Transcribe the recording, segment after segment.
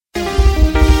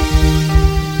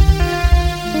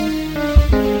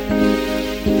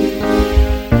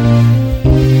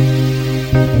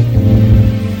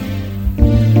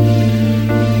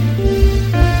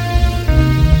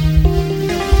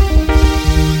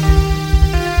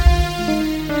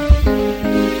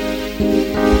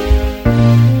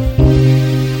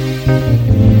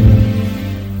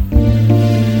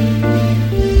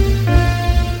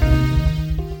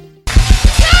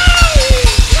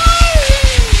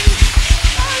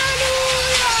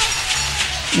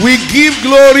We give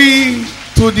glory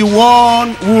to the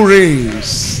one who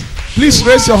reigns. Please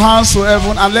raise your hands to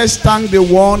heaven and let's thank the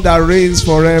one that reigns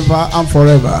forever and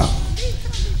forever.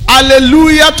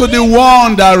 Hallelujah to the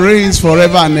one that reigns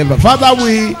forever and ever. Father,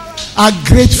 we are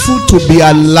grateful to be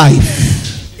alive.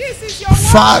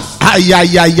 Father,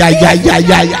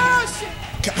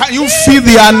 can you feel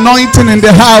the anointing in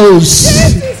the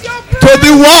house? To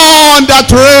the one that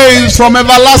reigns from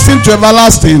everlasting to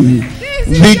everlasting,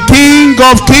 the King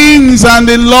of kings and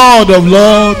the Lord of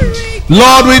lords.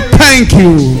 Lord, we thank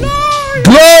you.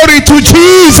 Glory to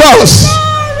Jesus.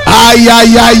 Hey,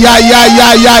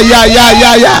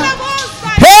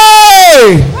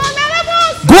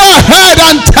 go ahead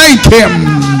and thank him.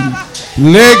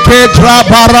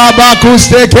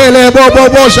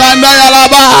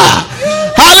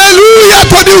 Hallelujah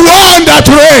to the one that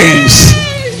reigns.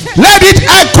 Let it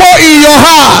echo in your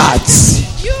hearts.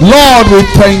 Lord, we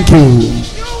thank you.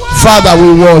 Father,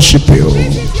 we worship you.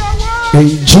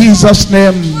 In Jesus'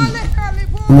 name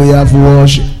we have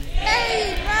worship.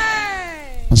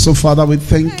 And so, Father, we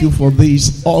thank you for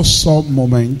this awesome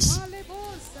moment.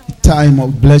 Time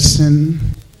of blessing,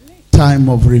 time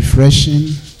of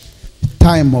refreshing,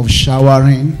 time of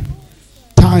showering,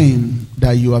 time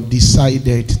that you have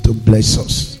decided to bless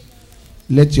us.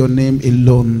 Let your name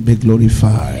alone be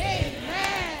glorified.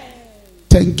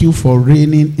 Thank you for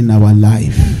reigning in our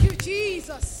life. Thank you,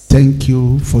 Jesus. Thank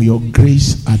you for your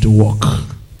grace at work.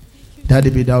 That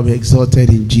be thou be exalted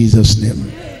in Jesus' name.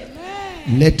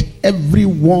 Amen. Let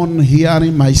everyone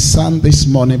hearing my sound this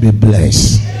morning be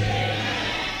blessed. Amen.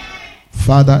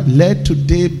 Father, let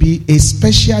today be a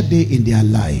special day in their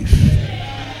life.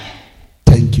 Amen.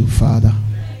 Thank you, Father.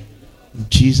 In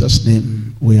Jesus'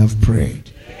 name we have prayed.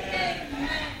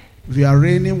 If you are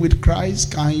reigning with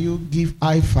Christ, can you give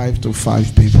high five to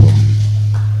 5 people?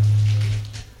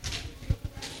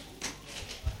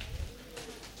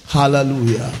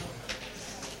 Hallelujah.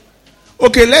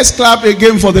 Okay, let's clap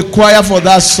again for the choir for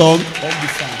that song.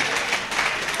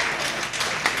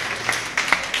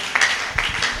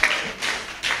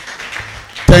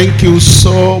 Thank you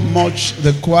so much,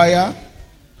 the choir,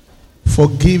 for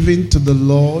giving to the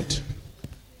Lord.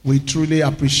 We truly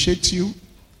appreciate you.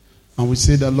 And we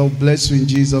say the Lord bless you in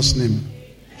Jesus' name.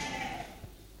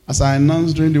 As I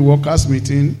announced during the workers'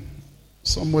 meeting,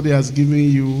 somebody has given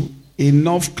you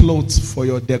enough clothes for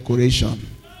your decoration.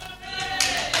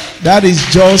 That is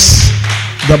just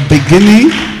the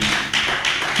beginning.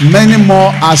 Many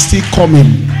more are still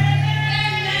coming.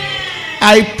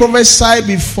 I prophesy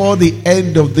before the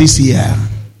end of this year.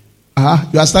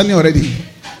 You are standing already.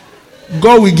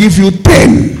 God will give you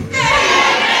 10.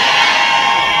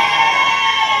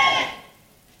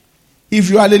 If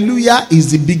your hallelujah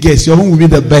is the biggest, your own will be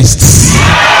the best.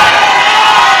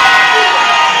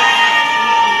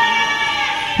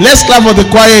 Let's clap for the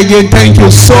choir again. Thank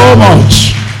you so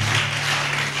much.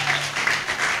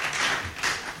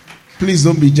 Please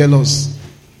don't be jealous.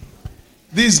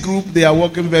 This group, they are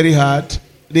working very hard.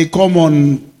 They come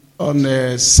on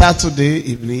a Saturday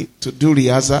evening to do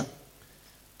rehearsal.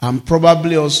 And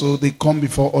probably also they come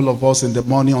before all of us in the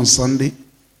morning on Sunday,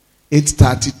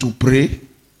 8:30 to pray.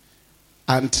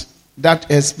 And that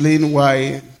explains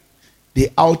why the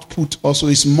output also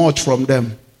is much from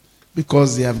them,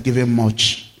 because they have given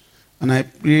much. And I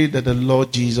pray that the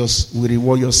Lord Jesus will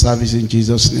reward your service in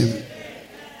Jesus' name.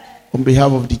 On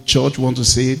behalf of the church, we want to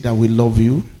say that we love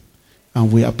you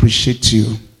and we appreciate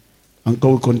you. And God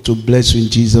will continue to bless you in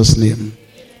Jesus' name.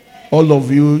 All of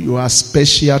you, you are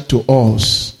special to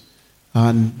us.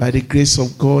 And by the grace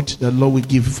of God, the Lord will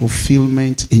give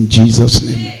fulfillment in Jesus'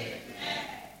 name.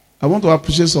 I want to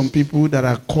appreciate some people that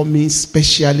are coming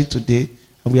specially today.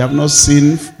 And we have not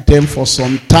seen them for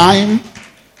some time.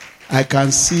 I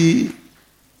can see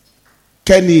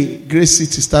Kenny, Grace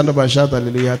City, stand up and shout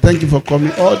hallelujah. Thank you for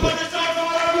coming.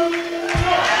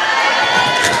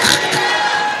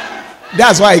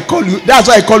 That's why I call you. That's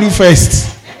why I call you first.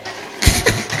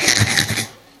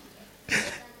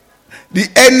 The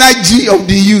energy of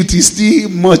the youth is still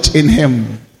much in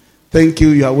him. Thank you.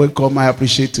 You are welcome. I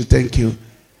appreciate you. Thank you.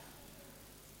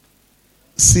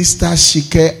 Sister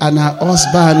Shike and her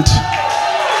husband.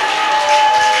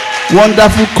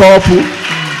 Wonderful couple.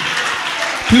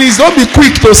 Please don't be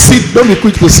quick to sit. Don't be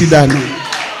quick to sit down.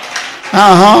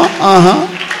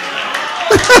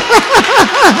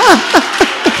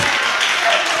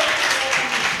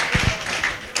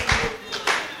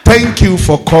 Thank you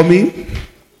for coming.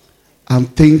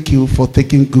 And thank you for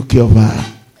taking good care of her.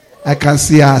 I can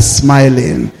see her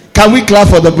smiling. Can we clap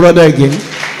for the brother again?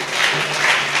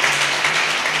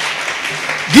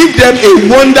 Give them a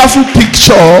wonderful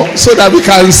picture so that we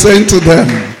can send to them.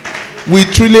 We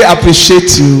truly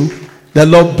appreciate you. The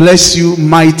Lord bless you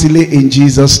mightily in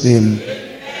Jesus' name.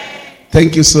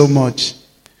 Thank you so much.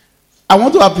 I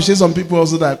want to appreciate some people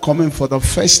also that are coming for the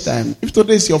first time. If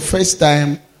today is your first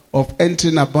time of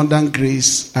entering Abundant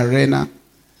Grace Arena,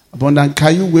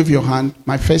 can you wave your hand?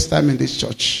 My first time in this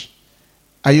church.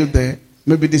 Are you there?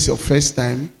 Maybe this is your first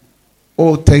time.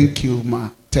 Oh, thank you, ma.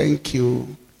 Thank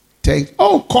you.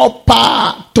 Oh,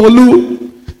 Copper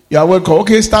Tolu. You are welcome.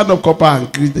 Okay, stand up, Copper,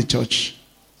 and greet the church.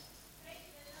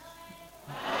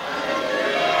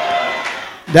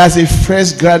 There's a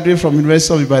fresh graduate from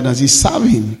University of Ibadan. He's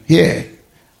serving here.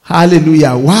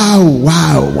 Hallelujah. Wow.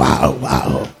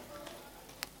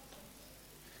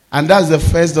 And that's the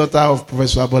first daughter of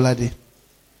Professor Abolade.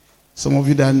 Some of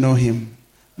you that know him.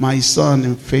 My son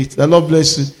in faith. The Lord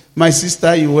bless you. My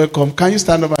sister, you're welcome. Can you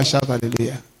stand up and shout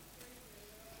hallelujah?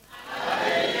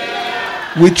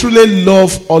 Hallelujah. We truly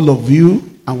love all of you,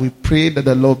 and we pray that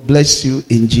the Lord bless you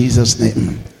in Jesus'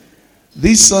 name.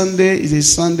 This Sunday is a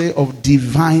Sunday of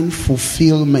divine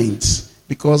fulfillment,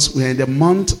 because we're in the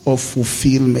month of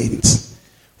fulfillment.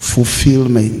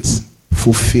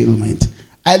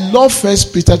 I love 1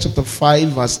 Peter chapter 5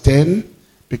 verse 10,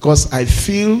 because I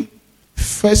feel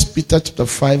 1 Peter chapter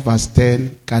 5 verse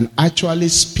 10 can actually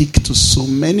speak to so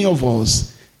many of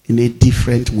us in a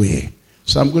different way.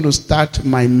 So I'm going to start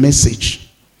my message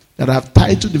that I've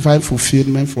titled Divine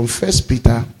Fulfillment from 1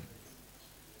 Peter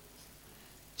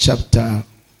chapter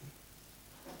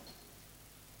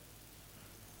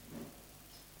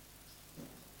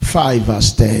 5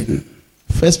 verse 10.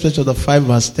 1 Peter chapter 5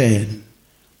 verse 10.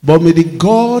 But may the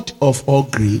God of all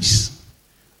grace,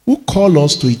 who called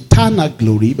us to eternal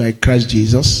glory by Christ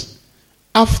Jesus,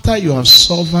 after you have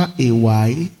suffered a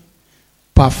while,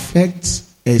 perfect,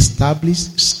 establish,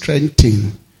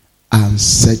 strengthen, and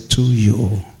settle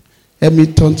you. Let me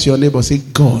turn to your neighbor and say,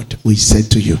 God will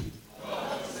settle you.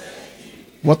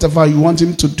 Whatever you want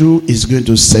him to do is going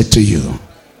to settle you.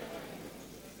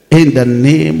 In the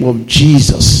name of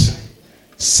Jesus.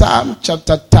 Psalm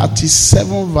chapter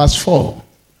 37 verse 4.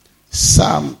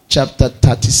 Psalm chapter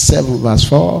 37 verse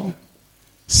 4.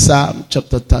 Psalm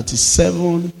chapter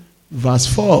 37 verse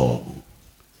 4.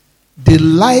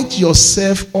 Delight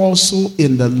yourself also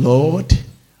in the Lord,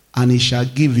 and he shall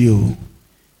give you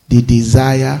the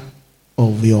desire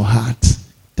of your heart.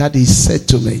 That is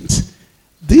settlement.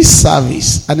 This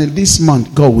service and in this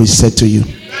month, God will settle you.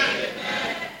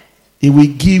 He will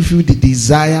give you the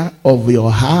desire of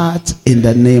your heart in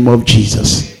the name of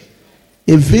Jesus.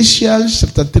 Ephesians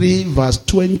chapter 3 verse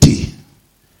 20.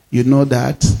 You know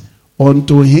that.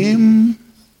 Unto him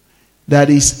that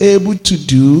is able to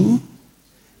do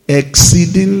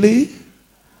exceedingly,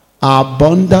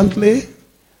 abundantly,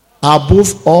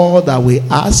 above all that we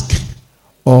ask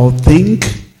or think,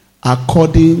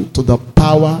 according to the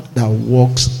power that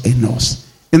works in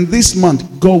us. In this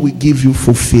month, God will give you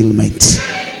fulfillment.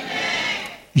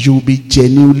 You will be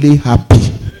genuinely happy.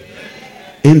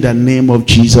 In the name of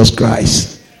Jesus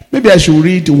Christ. Maybe I should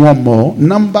read one more.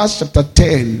 Numbers chapter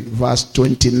 10 verse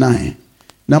 29.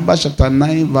 Numbers chapter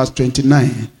 9 verse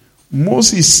 29.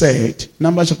 Moses said,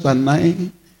 Numbers chapter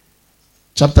 9,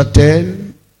 chapter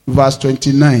 10 verse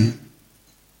 29.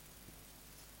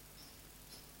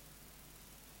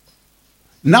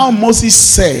 Now Moses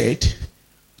said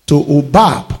to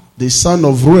Obab, the son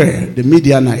of Reuel, the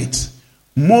Midianite,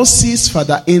 Moses'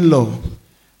 father-in-law,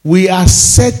 we are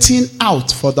setting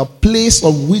out for the place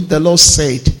of which the Lord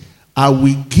said, I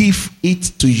will give it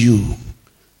to you.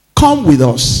 Come with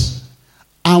us,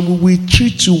 and we will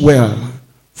treat you well,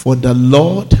 for the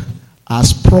Lord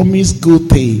has promised good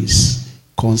things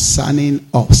concerning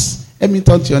us. Let me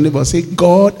turn to your neighbor and say,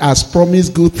 God has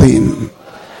promised good things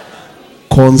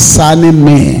concerning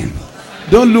me.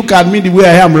 Don't look at me the way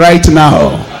I am right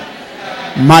now.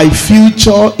 My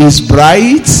future is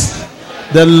bright.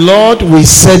 The Lord will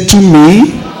settle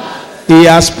me. He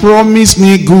has promised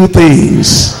me good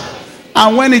things.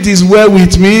 And when it is well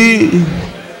with me,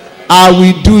 I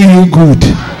will do you good.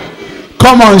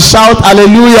 Come on, shout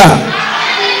hallelujah.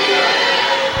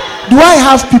 Do I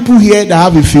have people here that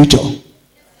have a future?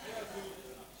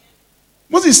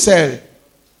 Moses said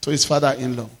to his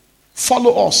father-in-law,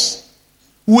 follow us.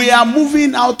 We are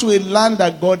moving out to a land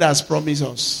that God has promised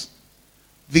us.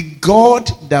 The God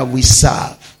that we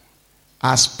serve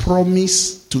has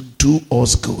promised to do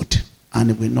us good,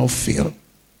 and it will not fail.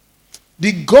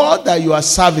 The God that you are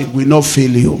serving will not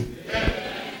fail you.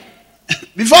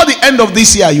 Before the end of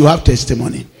this year, you have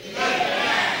testimony.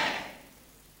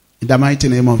 In the mighty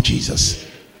name of Jesus.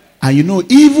 And you know,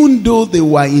 even though they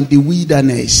were in the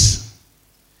wilderness,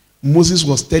 Moses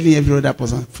was telling every other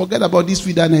person, forget about this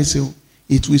wilderness.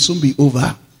 It will soon be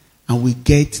over. and we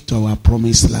get to our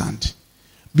promised land.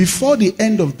 Before the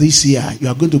end of this year, you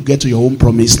are going to get to your own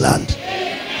promised land.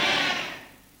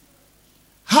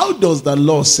 How does the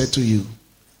Lord say to you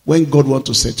when God wants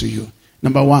to say to you?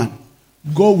 Number one,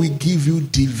 God will give you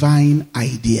divine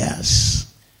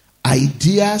ideas.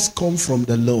 Ideas come from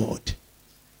the Lord.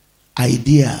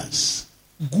 Ideas,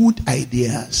 good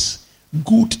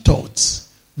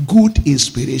thoughts, good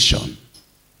inspiration.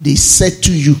 They set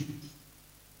to you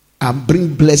and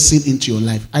bring blessing into your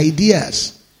life.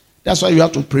 Ideas. That's why you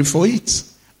have to pray for it.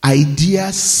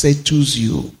 Ideas settles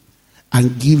you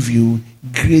and give you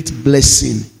great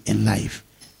blessing in life.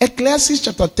 Ecclesiastes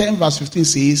chapter 10 verse 15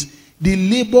 says, the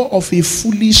labor of a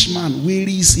foolish man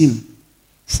wearies him,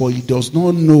 for he does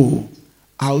not know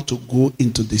how to go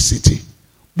into the city.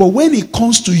 But when it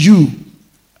comes to you,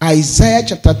 Isaiah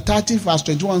chapter 30 verse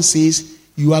 21 says,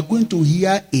 you are going to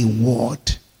hear a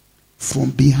word from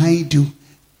behind you,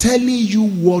 telling you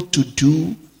what to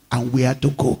do and where to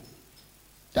go.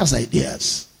 That's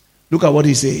ideas. Look at what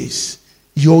he says.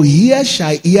 Your ear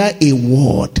shall hear a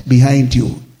word behind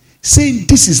you, saying,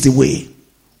 this is the way.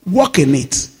 Walk in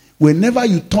it. Whenever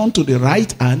you turn to the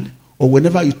right hand or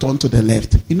whenever you turn to the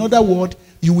left. In other words,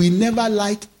 you will never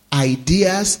like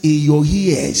ideas in your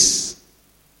ears.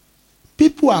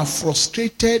 People are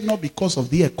frustrated not because of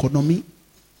the economy.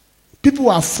 People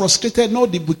are frustrated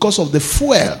not because of the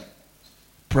fuel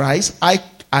price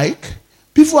hike.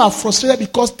 People are frustrated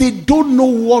because they don't know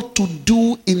what to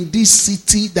do in this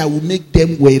city that will make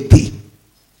them wealthy.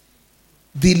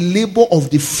 The labor of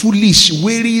the foolish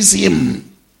wearies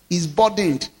him. He's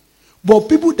burdened. But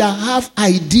people that have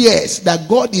ideas that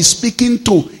God is speaking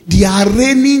to, they are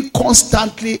reigning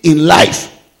constantly in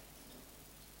life.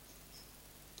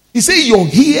 He said, your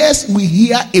ears will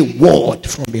hear a word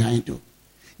from behind you.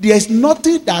 There is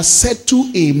nothing that said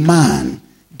to a man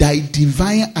that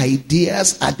divine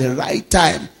ideas at the right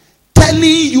time, telling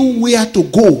you where to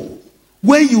go.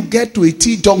 When you get to a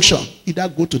T-junction, either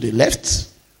go to the left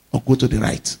or go to the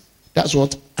right. That's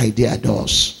what idea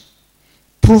does.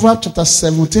 Proverbs chapter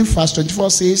 17 verse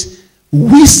 24 says,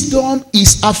 wisdom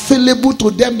is available to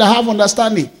them that have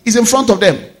understanding. It's in front of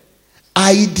them.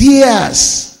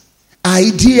 Ideas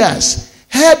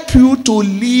help you to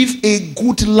live a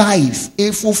good life,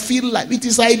 a fulfilled life. It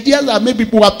is ideas that make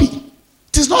people happy.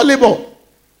 It is not labor.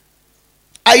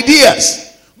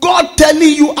 Ideas. God telling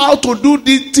you how to do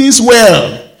these things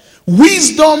well.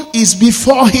 Wisdom is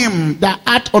before him that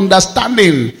hath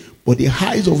understanding. But the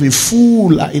eyes of a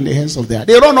fool are in the hands of their.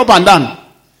 They run up and down.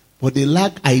 But they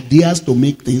lack ideas to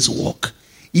make things work.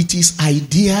 It is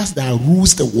ideas that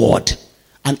rules the world.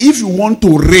 And if you want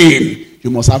to reign,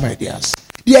 you must have ideas.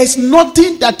 There is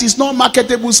nothing that is not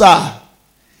marketable, sir.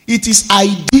 It is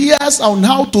ideas on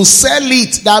how to sell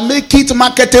it that make it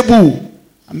marketable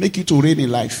and make it to reign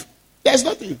in life. There is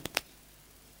nothing.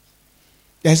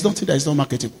 There is nothing that is not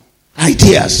marketable.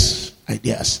 Ideas.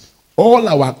 All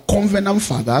our covenant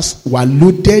fathers were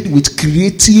loaded with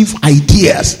creative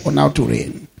ideas on how to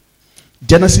reign.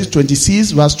 Genesis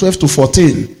 26 verse 12 to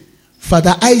 14.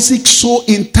 Father Isaac sowed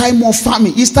in time of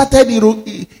famine. He started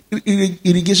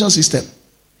irrigation system.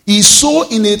 He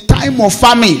sowed in a time of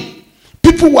famine.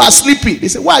 People were sleeping. They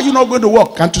said, why are you not going to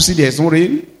work? Can't you see there is no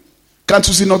rain? Can't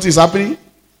you see nothing is happening?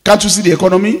 Can't you see the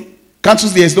economy? Can't you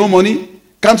see there is no money?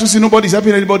 Can't you see nobody is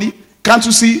helping anybody? Can't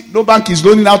you see no bank is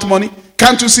loaning out money?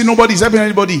 Can't you see nobody is helping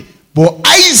anybody? But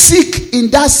Isaac,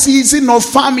 in that season of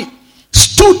famine,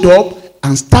 stood up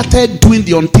and started doing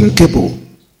the unthinkable.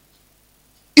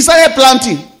 He started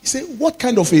planting. He said, what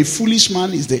kind of a foolish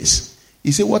man is this?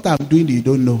 He said, what I'm doing you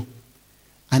don't know.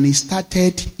 And he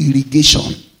started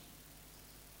irrigation.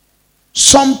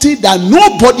 Something that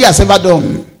nobody has ever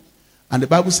done. And the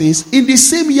Bible says, in the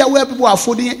same year where people are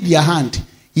folding their hand,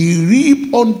 he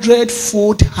reaped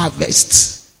 100-fold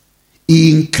harvests.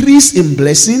 He increased in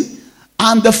blessing,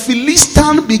 and the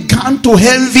Philistines began to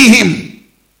envy him.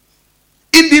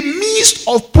 In the midst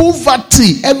of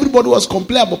poverty, everybody was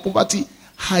complaining about poverty.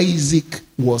 Isaac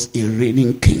was a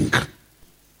reigning king.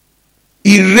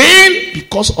 He reigned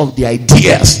because of the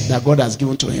ideas that God has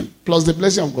given to him, plus the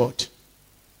blessing of God.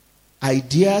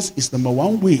 Ideas is number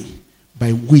one way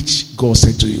by which God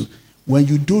said to you, when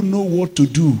you don't know what to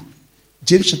do,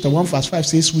 James chapter 1 verse 5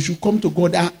 says, we should come to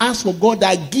God and ask for God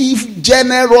that give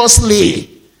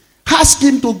generously. Ask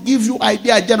him to give you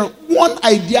idea. One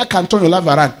idea can turn your life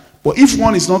around. But if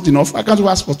one is not enough, why can't you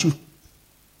ask for two?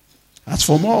 Ask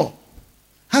for more.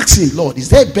 Ask him, Lord, is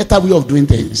there a better way of doing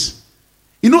things?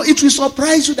 You know, it will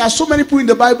surprise you that so many people in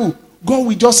the Bible, God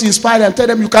will just inspire them and tell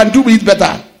them you can do it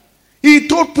better. He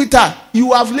told Peter,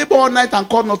 you have labored all night and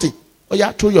caught nothing. Oh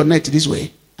yeah, throw your net this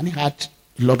way. And he had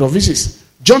a lot of fishes.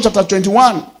 John chapter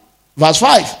 21, verse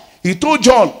 5. He told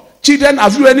John, children,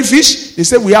 have you any fish? They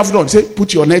said, we have none. He said,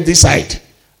 put your net this side.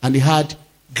 And they had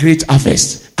great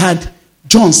harvest. And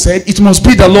John said, it must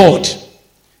be the Lord.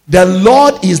 The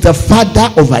Lord is the father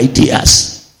of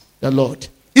ideas. The Lord.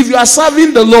 If you are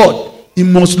serving the Lord, he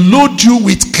must load you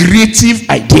with creative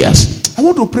ideas. I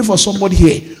want to pray for somebody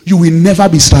here. You will never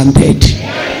be stranded.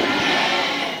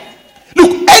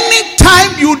 Look,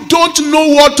 anytime you don't know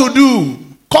what to do,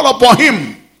 call upon him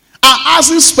and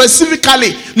ask him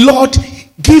specifically, Lord,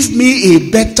 give me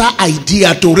a better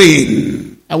idea to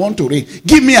reign. I want to reign.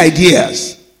 Give me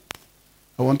ideas.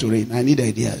 I want to reign. I need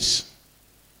ideas.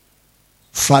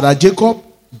 Father Jacob,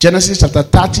 Genesis chapter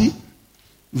 30,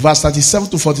 verse 37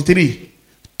 to 43,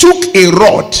 took a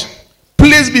rod,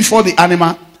 placed before the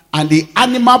animal, and the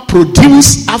animal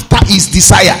produced after his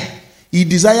desire. He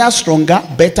desired stronger,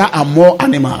 better, and more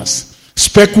animals.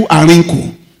 Speckle and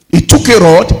wrinkle. He took a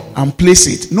rod and placed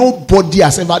it. Nobody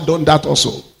has ever done that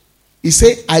also. He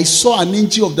said, I saw an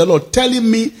angel of the Lord telling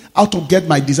me how to get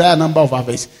my desired number of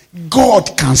harvest.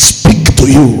 God can speak to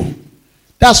you.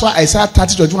 That's why Isaiah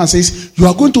 30:21 says, you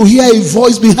are going to hear a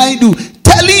voice behind you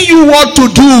telling you what to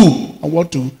do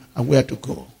and where to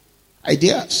go.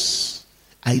 Ideas.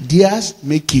 Ideas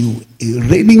make you a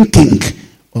reigning king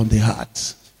on the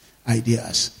heart.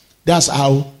 Ideas. That's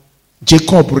how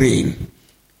Jacob reigned.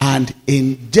 And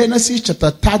in Genesis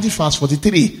chapter 30 verse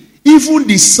 43, even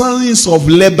the sons of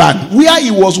Laban, where he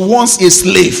was once a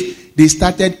slave, they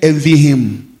started envying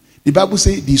him. The Bible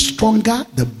says the stronger,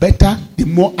 the better, the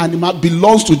more animal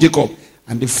belongs to Jacob.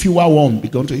 And the fewer one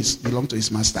belong to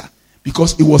his master.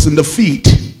 Because he was in the field,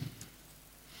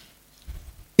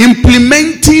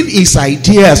 implementing his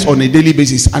ideas on a daily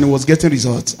basis, and he was getting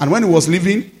results. And when he was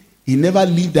leaving, he never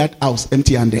left that house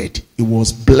empty-handed. He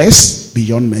was blessed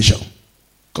beyond measure.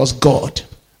 Because God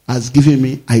has given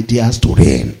me ideas to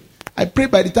reign. I pray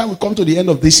by the time we come to the end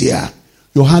of this year,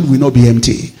 your hand will not be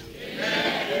empty.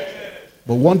 Amen.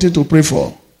 But one thing to pray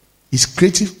for is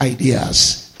creative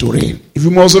ideas to reign. If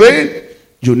you must reign,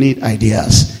 you need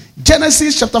ideas.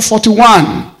 Genesis chapter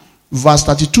 41, verse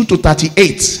 32 to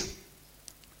 38.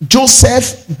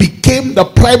 Joseph became the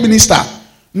prime minister,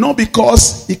 not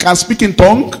because he can speak in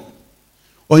tongue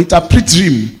or interpret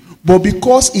dream, but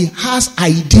because he has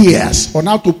ideas on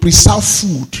how to preserve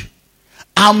food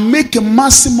and make a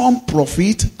maximum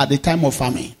profit at the time of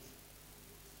famine.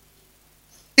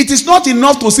 It is not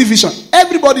enough to see vision.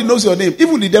 Everybody knows your name.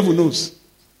 Even the devil knows.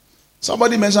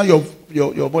 Somebody mentioned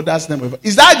your mother's name.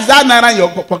 Is that naira in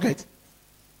your pocket?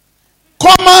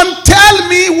 Come and tell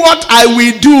me what I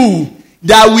will do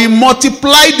that will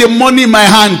multiply the money in my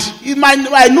hand.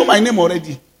 I know my name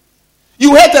already.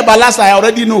 You hate the ballast, I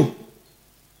already know.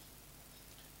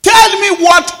 Tell me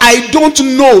what I don't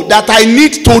know that I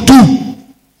need to do.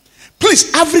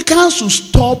 Please, Africans should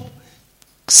stop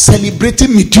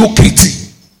celebrating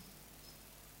mediocrity.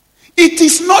 It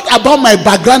is not about my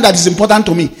background that is important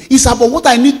to me. It's about what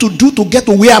I need to do to get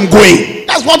to where I'm going.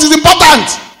 That's what is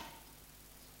important.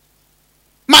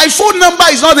 My phone number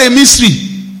is not a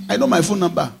mystery. I know my phone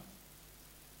number.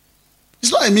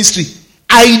 It's not a mystery.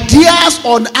 Ideas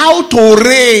on how to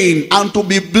reign and to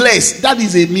be blessed, that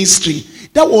is a mystery.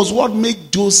 That was what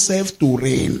made Joseph to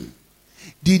reign.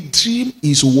 The dream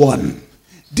is one.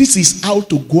 This is how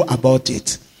to go about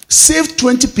it. Save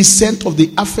 20% of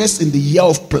the harvest in the year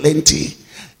of plenty.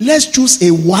 Let's choose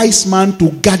a wise man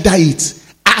to gather it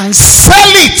and sell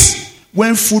it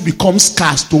when food becomes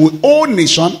scarce to a whole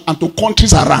nation and to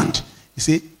countries around. He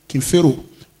said, King Pharaoh,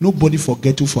 nobody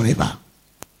forget you forever.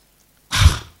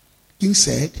 King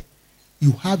said,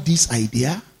 you have this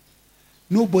idea.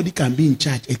 Nobody can be in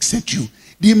charge except you.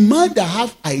 The man that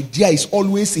have idea is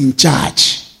always in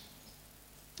charge.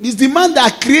 It's the man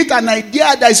that create an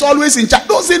idea that is always in charge.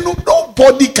 Don't say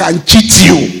nobody can cheat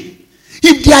you.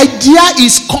 If the idea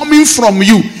is coming from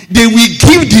you, they will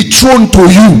give the throne to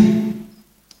you.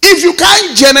 If you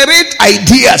can't generate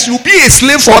ideas, you'll be a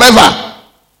slave forever.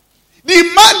 The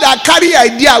man that carry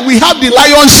idea, we have the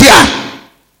lion's share.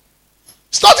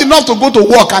 It's not enough to go to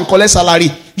work and collect salary.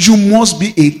 You must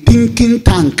be a thinking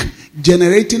tank,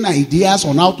 generating ideas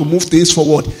on how to move things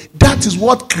forward. That is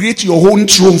what creates your own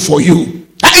throne for you.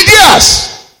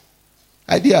 Ideas.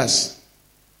 Ideas.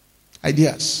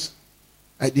 Ideas.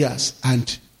 Ideas.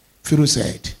 And Pharaoh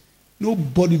said,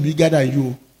 nobody bigger than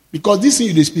you. Because this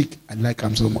thing you speak, I like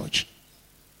him so much.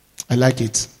 I like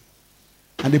it.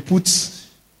 And they put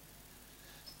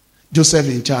Joseph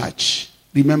in charge.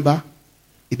 Remember,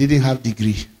 he didn't have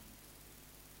degree.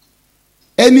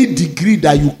 Any degree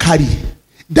that you carry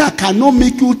that cannot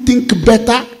make you think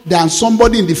better than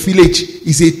somebody in the village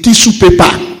is a tissue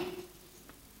paper.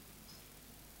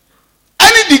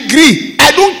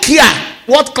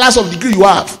 what class of degree you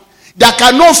have, that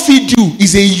cannot feed you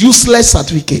is a useless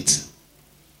certificate.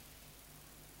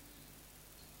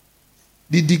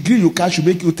 The degree you can should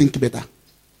make you think better.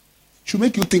 Should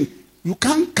make you think. You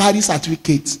can't carry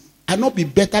certificates and not be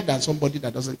better than somebody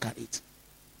that doesn't carry it.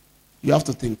 You have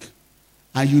to think.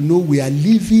 And you know we are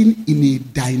living in a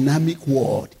dynamic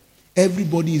world.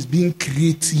 Everybody is being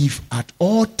creative at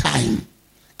all time.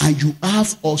 And you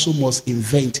have also must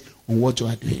invent on what you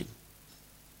are doing.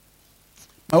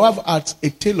 My wife had a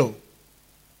tailor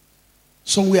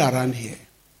somewhere around here.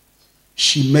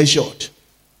 She measured.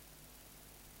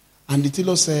 And the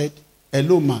tailor said,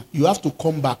 hello ma, you have to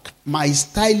come back. My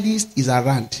stylist is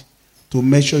around to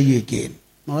measure you again.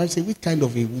 My wife said, what kind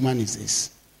of a woman is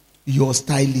this? Your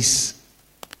stylist.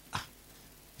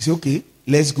 He said, okay,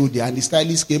 let's go there. And the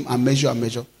stylist came and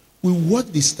measure. We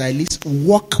watched the stylist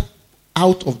walk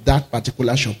out of that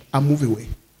particular shop and move away.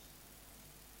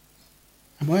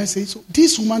 And my wife said, so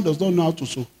this woman does not know how to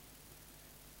sew.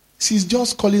 She's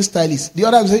just calling stylist. The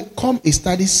other said, come, a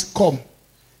stylist, come.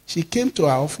 She came to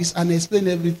our office and explained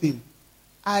everything.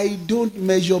 I don't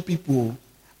measure people.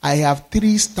 I have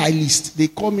 3 stylists. They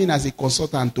come in as a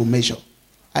consultant to measure.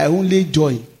 I only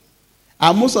join.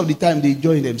 And most of the time, they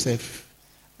join themselves.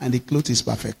 And the clothes is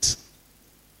perfect.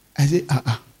 I say,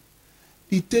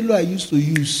 The tailor I used to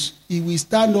use, he will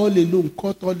stand all alone,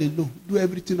 cut all alone, do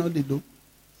everything all alone,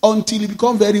 until he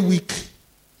becomes very weak.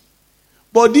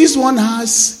 But this one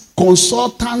has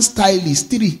consultant stylists,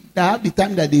 3, that have the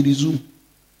time that they resume.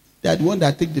 They are the one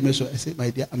that take the measure. I say,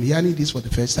 my dear, I'm hearing this for the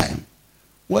first time.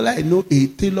 Well, I know a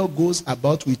tailor goes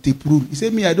about with a rule. He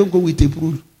said, me, I don't go with a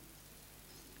rule.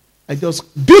 I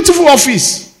just, beautiful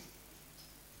office.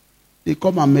 They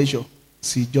come and measure.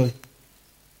 See, join.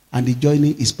 And the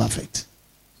joining is perfect.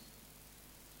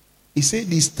 He said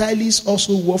the stylists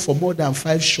also work for more than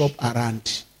 5 shops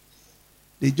around.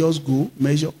 They just go,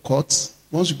 measure, cut.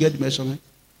 Once you get the measurement,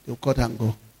 they'll cut and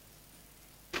go.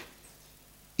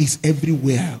 It's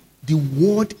everywhere. The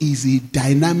world is a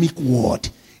dynamic world.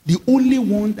 The only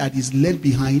one that is left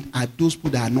behind are those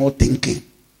people that are not thinking.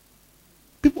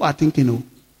 People are thinking, oh.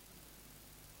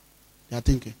 They are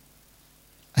thinking.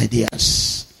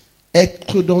 Ideas.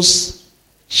 Exodus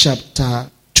chapter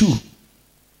 2,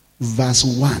 verse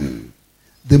 1.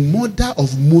 The mother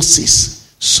of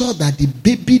Moses saw that the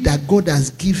baby that God has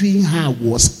given her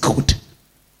was good.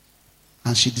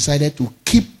 And she decided to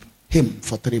keep him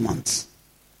for 3 months.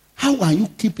 How can you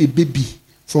keep a baby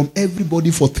from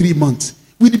everybody for 3 months?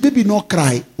 Will the baby not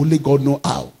cry? Only God knows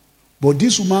how. But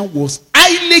this woman was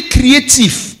highly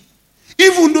creative.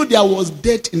 Even though there was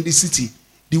death in the city,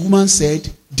 the woman said,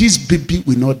 this baby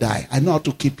will not die. I know how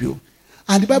to keep you.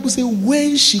 And the Bible says,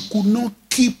 when she could not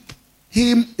keep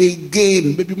him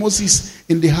again, baby Moses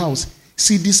in the house,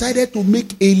 she decided to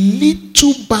make a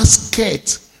little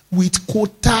basket with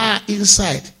quota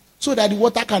inside, so that the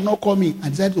water cannot come in,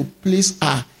 and decided to place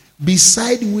her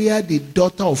beside where the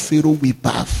daughter of Pharaoh will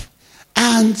bath,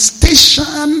 and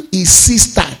station his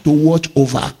sister to watch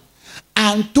over,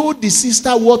 and told the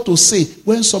sister what to say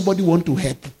when somebody want to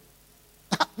help.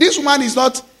 This woman is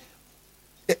not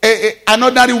an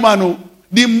ordinary woman. No.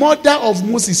 The mother of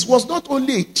Moses was not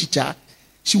only a teacher,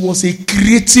 she was a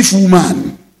creative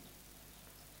woman.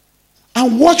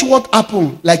 And watch what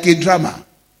happened, like a drama,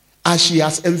 as she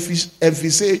has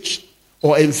envisaged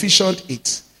or envisioned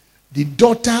it. The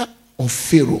daughter of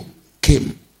Pharaoh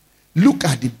came, look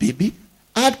at the baby,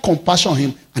 had compassion on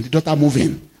him, and the daughter moved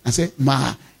in and said,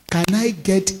 Ma, can I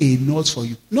get a nurse for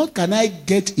you? Not can I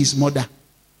get his mother.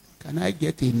 Can I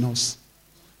get a nurse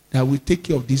that will take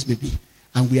care of this baby?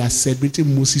 And we are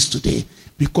celebrating Moses today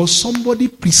because somebody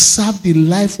preserved the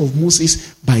life of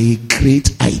Moses by a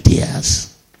great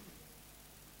ideas.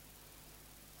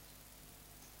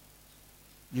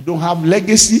 You don't have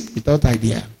legacy without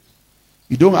idea.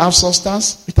 You don't have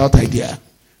substance without idea.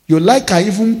 Your life can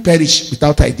even perish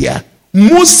without idea.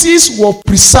 Moses was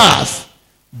preserved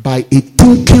by a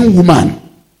thinking woman.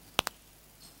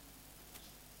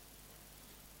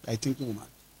 A thinking woman.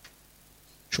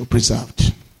 She was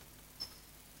preserved.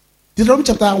 Deuteronomy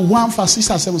chapter 1 verse 6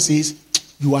 and 7 says,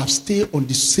 you have stayed on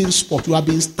the same spot. You have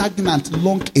been stagnant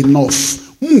long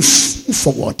enough. Move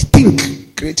forward.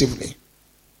 Think creatively.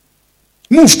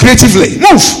 Move creatively.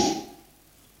 Move.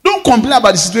 Don't complain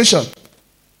about the situation.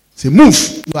 Say,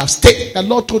 move. You have stayed. The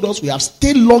Lord told us we have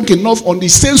stayed long enough on the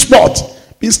same spot.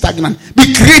 Being stagnant.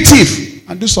 Be creative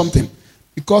and do something.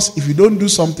 Because if you don't do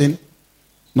something,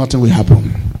 nothing will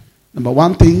happen. Number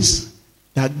one things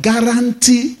that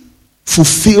guarantee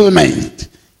fulfillment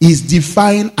is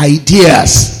divine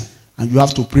ideas. And you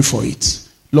have to pray for it.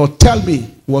 Lord, tell me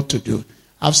what to do.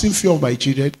 I've seen few of my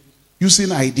children.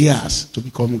 using ideas to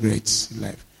become great in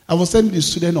life. I was telling the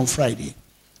student on Friday,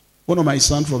 one of my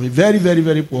sons from a very, very,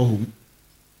 very poor home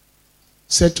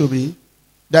said to me,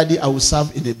 Daddy, I will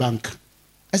serve in a bank.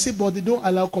 I said, but they don't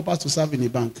allow coppers to serve in a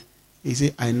bank. He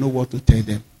said, I know what to tell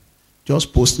them.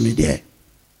 Just post me there.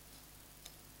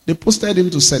 They posted him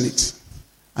to Senate.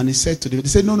 And he said to them, they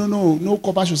said, no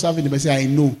copper should serve in the bank. I said, I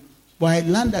know. But I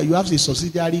learned that you have a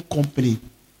subsidiary company.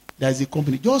 There is a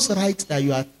company. Just write that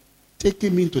you are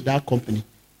taking me into that company,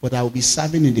 but I will be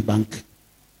serving in the bank.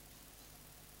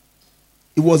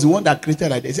 It was the one that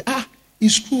created that. They said,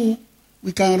 it's true.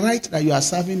 We can write that you are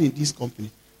serving in this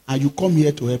company, and you come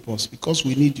here to help us because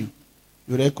we need you.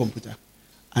 You read computer.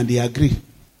 And they agree.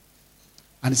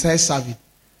 And he started serving.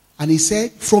 And he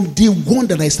said, from day one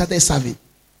that I started serving,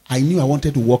 I knew I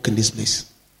wanted to work in this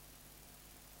place.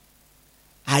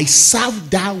 I served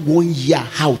that 1 year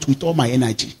out with all my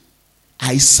energy.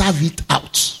 I served it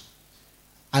out.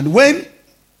 And when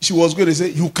she was going to say,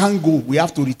 you can't go, we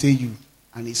have to retain you.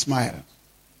 And he smiled.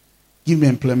 Give me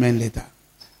employment letter.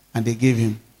 And they gave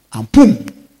him. And boom,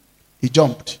 he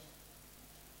jumped.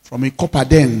 From a copper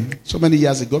then, so many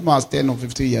years ago, it was 10 or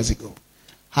 15 years ago,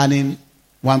 earning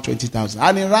 120,000.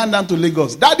 And he ran down to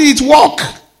Lagos. Daddy, it's work.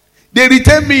 They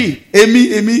retain me.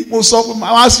 Amy,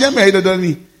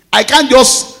 I can't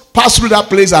just pass through that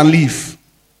place and leave.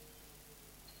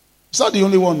 It's not the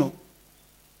only one, no.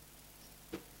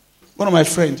 One of my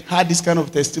friends had this kind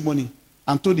of testimony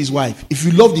and told his wife, if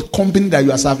you love the company that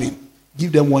you are serving,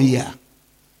 give them 1 year.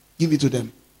 Give it to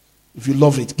them. If you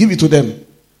love it, give it to them.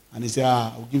 And he said,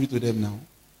 I'll give it to them now.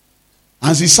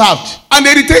 And she served. And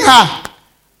they retain her.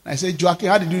 I said, Joaquin,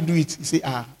 how did you do it? He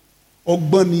said,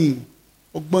 Ogboni.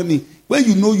 When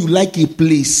you know you like a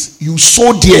place, you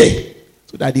sow there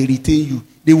so that they retain you.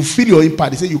 They will feel your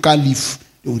impact. They say you can't leave.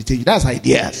 They will retain you. That's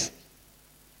ideas.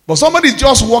 But somebody is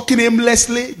just walking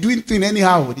aimlessly, doing things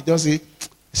anyhow. They just say,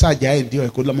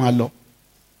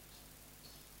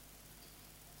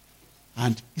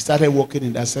 and he started working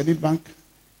in that Senate bank,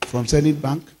 from Senate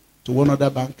bank to one other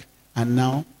bank, and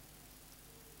now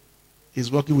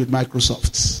he's working with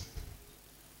Microsoft.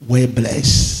 We're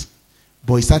blessed.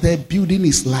 But he started building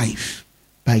his life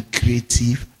by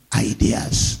creative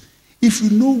ideas. If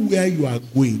you know where you are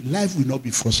going, life will not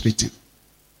be frustrating.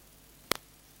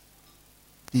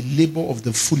 The labor of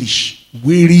the foolish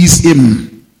wearies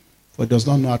him, for he does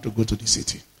not know how to go to the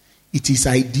city. It is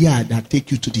idea that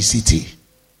take you to the city.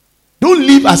 Don't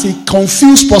live as a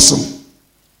confused person.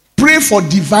 Pray for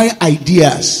divine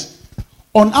ideas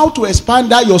on how to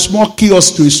expand that your small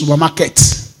kiosk to a supermarket.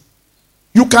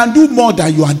 You can do more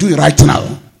than you are doing right now.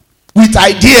 With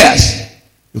ideas,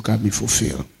 you can be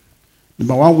fulfilled.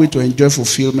 Number one way to enjoy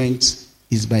fulfillment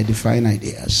is by divine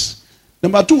ideas.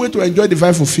 Number two way to enjoy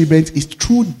divine fulfillment is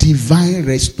through divine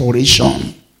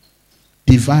restoration.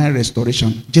 Divine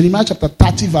restoration. Jeremiah chapter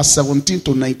 30 verse 17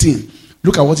 to 19.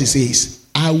 Look at what it says.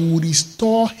 I will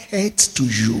restore health to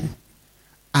you,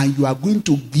 and you are going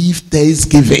to give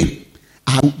thanksgiving.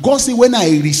 And God said, when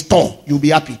I restore, you'll be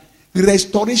happy.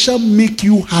 Restoration make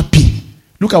you happy.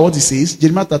 Look at what it says.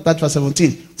 Jeremiah 30 verse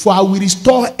 17. For I will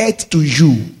restore health to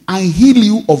you and heal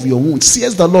you of your wounds,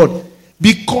 says the Lord.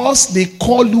 Because they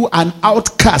call you an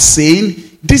outcast, saying,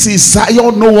 this is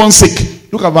Zion, no one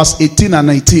sick. Look at verse 18 and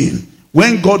 19.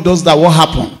 When God does that, what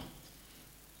happened?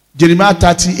 Jeremiah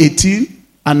 30, 18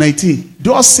 and 19.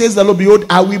 Thus says the Lord, behold,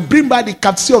 I will bring back the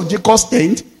captivity of Jacob's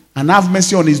tent and have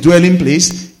mercy on his dwelling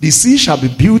place. The sea shall be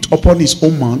built upon his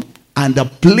own mount, and the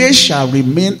place shall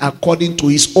remain according to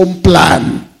his own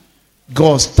plan.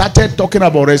 God started talking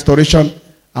about restoration,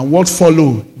 and what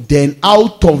followed? Then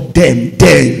out of them,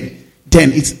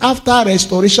 then it's after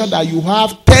restoration that you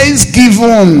have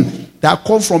thanksgiving that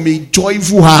come from a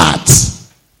joyful heart.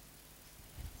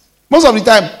 Most of the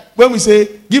time, when we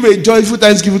say, give a joyful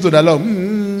thanksgiving to the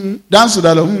Lord, dance to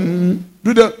the Lord,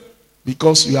 do that,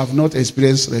 because you have not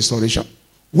experienced restoration.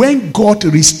 When God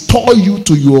restore you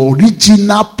to your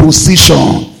original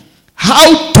position,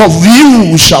 out of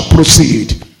you shall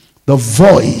proceed the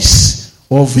voice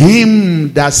of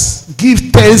him that give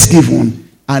thanksgiving,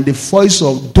 and the voice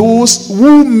of those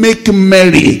who make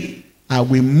merry. I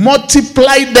will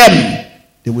multiply them,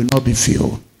 they will not be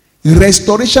filled.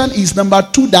 Restoration is number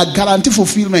two that guarantee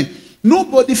fulfillment.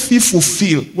 Nobody feel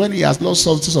fulfilled when he has lost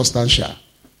something substantial.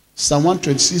 Psalm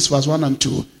 126 verse 1 and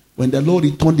 2. When the Lord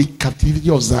returned the captivity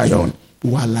of Zion,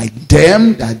 we were like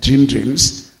them that dream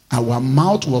dreams. Our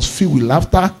mouth was filled with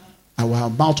laughter. Our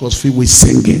mouth was filled with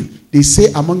singing. They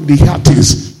say among the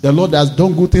heartens, the Lord has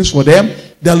done good things for them.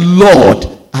 The Lord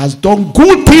has done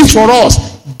good things for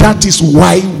us. That is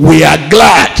why we are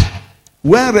glad.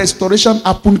 When restoration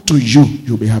happened to you,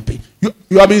 you'll be happy.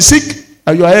 You have been sick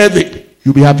and you are healthy,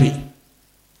 you'll be happy.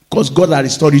 Because God has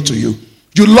restored it to you.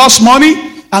 You lost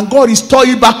money and God restored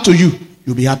it back to you,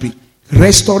 you'll be happy.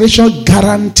 Restoration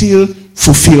guarantees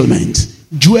fulfillment.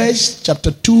 Joel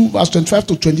chapter 2 verse 25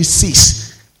 to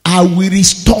 26. I will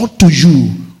restore to you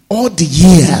all the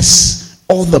years,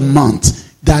 all the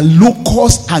months that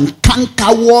locust and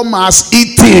cankerworm has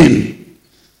eaten.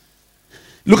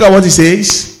 Look at what he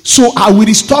says. So I will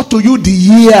restore to you the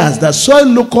years that soil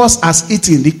locust has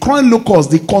eaten, the crawling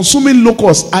locust, the consuming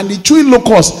locust, and the chewing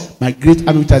locust. My great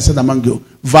army I said among you.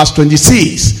 Verse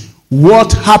 26.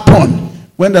 What happened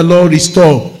when the Lord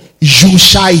restored? You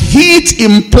shall eat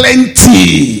in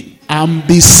plenty and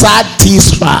be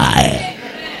satisfied.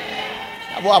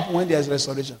 What happened when there is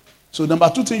restoration? So number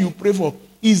 2 thing you pray for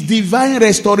is divine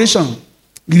restoration.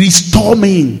 Restore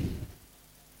me.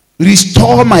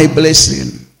 Restore my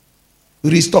blessing.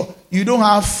 Restore. You don't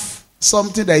have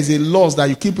something that is a loss that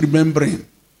you keep remembering.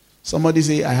 Somebody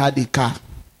say, I had a car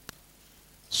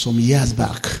some years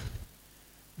back.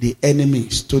 The enemy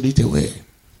stole it away.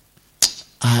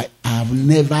 I have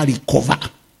never recovered.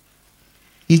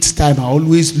 Each time I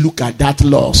always look at that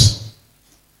loss.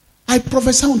 I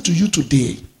prophesy unto you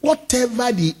today,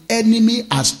 whatever the enemy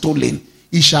has stolen,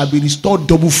 it shall be restored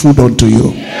double fold unto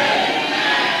you.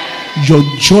 Your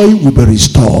joy will be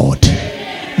restored.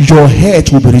 Your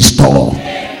health will be restored.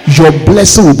 Your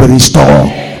blessing will be restored.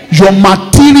 Your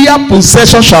material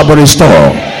possession shall be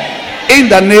restored. In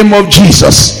the name of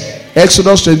Jesus.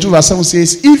 Exodus 22 verse 7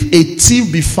 says, if a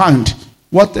thief be found,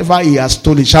 whatever he has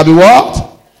stolen shall be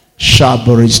what? Shall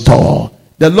be restored.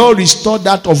 The Lord restored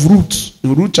that of Ruth.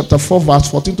 In Ruth chapter 4 verse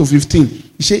 14 to 15.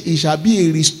 He said, he shall be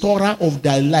a restorer of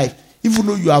thy life. Even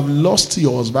though you have lost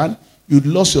your husband, you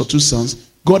lost your 2 sons,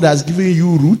 God has given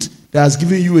you Ruth, that has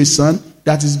given you a son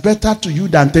that is better to you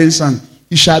than 10 sons.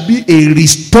 He shall be a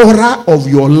restorer of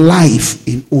your life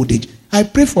in old age. I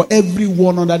pray for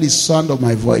everyone under the sound of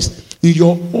my voice. In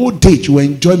your old age, you will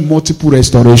enjoy multiple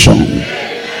restoration.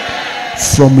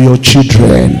 From your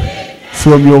children,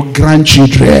 from your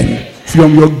grandchildren,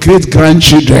 from your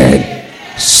great-grandchildren.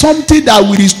 Something that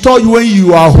will restore you when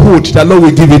you are old, the Lord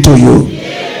will give it to you.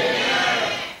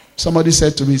 Somebody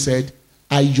said to me, said,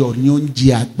 in your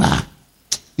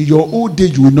old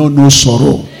age, you will not know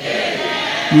sorrow.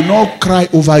 You will not cry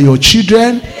over your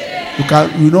children. You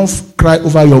will not cry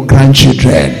over your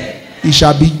grandchildren. It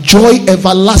shall be joy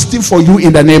everlasting for you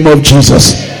in the name of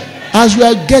Jesus. As you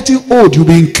are getting old, you'll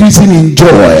be increasing in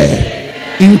joy,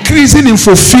 increasing in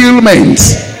fulfillment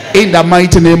in the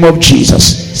mighty name of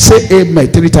Jesus. Say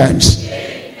amen 3 times.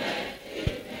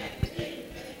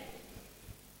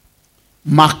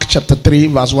 Mark chapter 3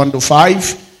 verse 1 to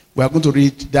 5. We are going to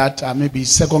read that maybe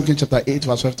 2 Kings chapter 8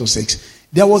 verse 5 to 6.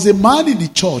 There was a man in the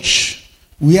church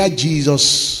where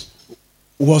Jesus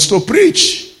was to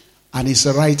preach and his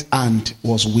right hand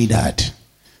was withered.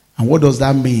 And what does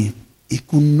that mean? He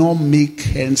could not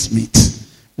make ends meet.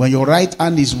 When your right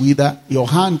hand is withered, your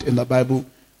hand in the Bible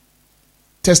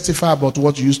testify about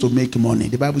what you used to make money.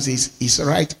 The Bible says his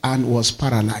right hand was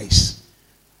paralyzed.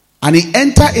 And he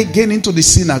entered again into the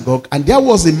synagogue, and there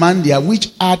was a man there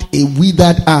which had a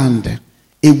withered hand.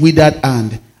 A withered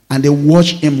hand. And they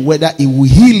watched him whether he would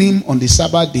heal him on the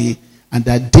Sabbath day, and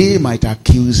that they might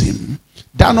accuse him.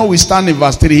 That notwithstanding,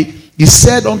 verse 3, he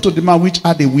said unto the man which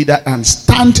had a withered hand,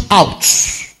 stand out.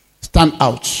 Stand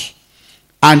out.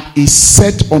 And he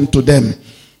said unto them,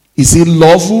 is it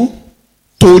lawful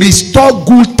to restore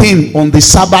good thing on the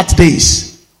Sabbath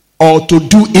days, or to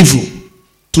do evil,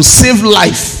 to save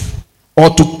life, or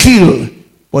to kill?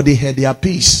 But they had their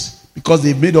peace, because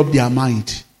they made up their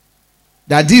mind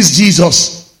that this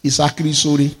Jesus is actually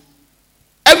sorry.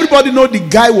 Everybody know the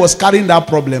guy was carrying that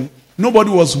problem.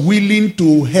 Nobody was willing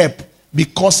to help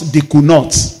because they could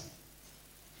not.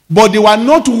 But they were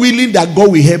not willing that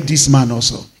God will help this man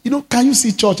also. You know, can you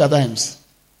see church at times?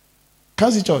 Can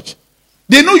you see church?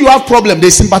 They know you have problem. They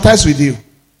sympathize with you.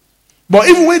 But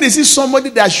even when they see somebody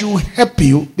that should help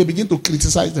you, they begin to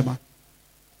criticize the man.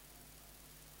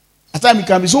 At times it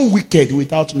can be so wicked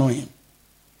without knowing.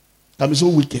 It can be so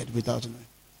wicked without knowing.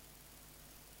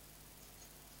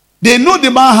 They know the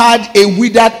man had a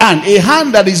withered hand, a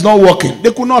hand that is not working.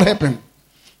 They could not help him.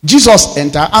 Jesus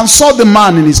entered and saw the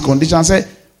man in his condition and said,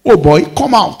 oh boy,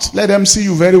 come out. Let them see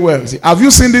you very well. Say, have you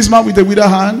seen this man with a withered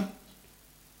hand?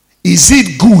 Is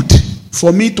it good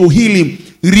for me to heal him,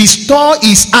 restore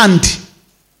his hand,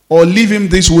 or leave him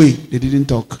this way? They didn't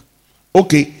talk.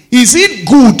 Okay. Is it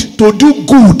good to do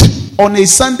good on a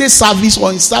Sunday service or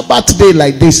on a Sabbath day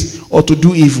like this, or to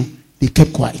do evil? They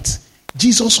kept quiet.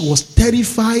 Jesus was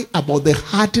terrified about the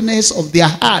hardness of their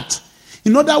heart.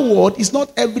 In other words, it's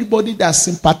not everybody that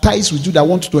sympathizes with you that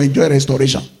wants to enjoy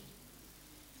restoration.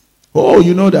 Oh,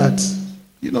 you know that.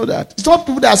 You know that. It's not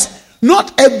people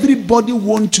not everybody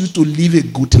wants you to live a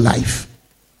good life.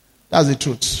 That's the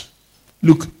truth.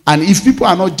 Look, and if people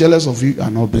are not jealous of you, you are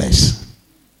not blessed.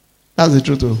 That's the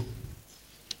truth. Too.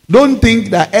 Don't think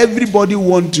that everybody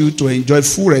wants you to enjoy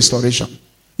full restoration.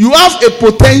 You have a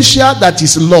potential that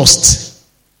is lost,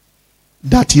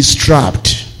 that is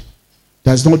trapped,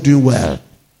 that's not doing well.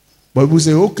 But people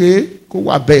say, okay,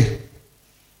 go abe.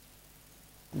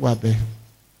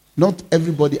 Not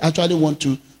everybody actually wants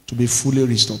you to be fully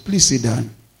restored. Please sit down.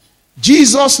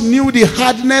 Jesus knew the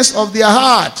hardness of their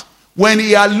heart when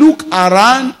he had looked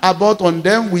around about on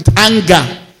them with anger,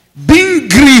 being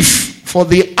grieved for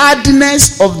the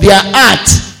hardness of their heart.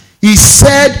 He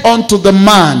said unto the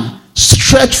man,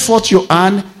 stretch forth your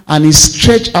hand, and he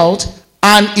stretched out,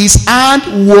 and his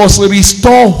hand was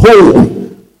restored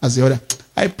whole. As the other,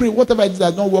 I pray whatever it is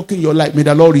that not work in your life, may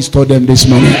the Lord restore them this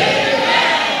morning.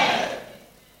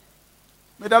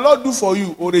 May the Lord do for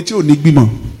you.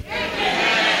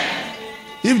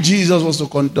 If Jesus was to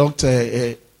conduct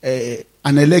an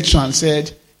election and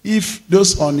said, if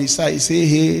those on his side say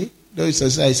hey, those on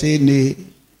his side say nay,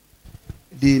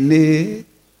 the nay,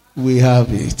 we have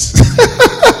it.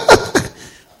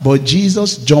 But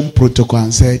Jesus jumped protocol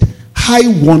and said, I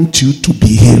want you to be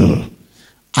healed.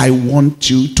 I want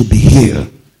you to be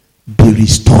healed. Be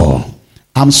restored.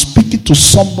 I'm speaking to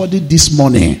somebody this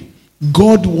morning.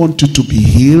 God wants you to be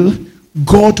healed.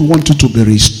 God wants you to be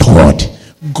restored.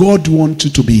 God wants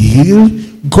you to be healed.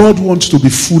 God wants you to be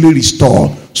fully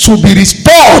restored. So be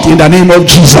restored in the name of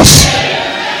Jesus.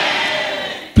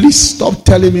 Please stop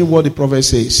telling me what the prophet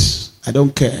says. I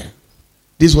don't care.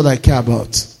 This is what I care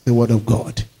about. The word of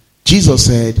God. Jesus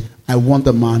said, I want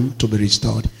the man to be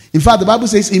restored. In fact, the Bible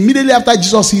says immediately after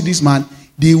Jesus healed this man,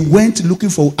 they went looking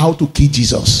for how to kill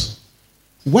Jesus.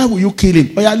 Why will you kill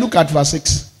him? Oh yeah, look at verse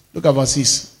 6. Look at verse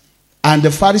 6. And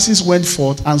the Pharisees went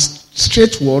forth and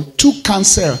straightward took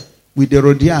counsel with the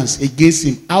Herodians against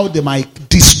him, how they might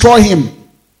destroy him.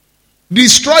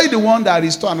 Destroy the one that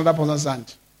restored another person's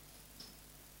hand.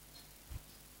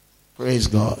 Praise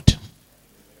God.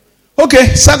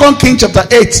 Okay, 2 Kings chapter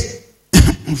 8,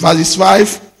 verses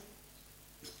 5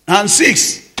 and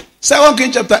 6. 2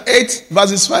 Kings chapter 8,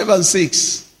 verses 5 and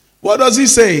 6. What does he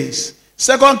say?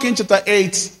 2 Kings chapter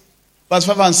 8, verse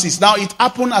 5 and 6. Now it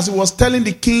happened as he was telling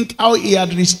the king how he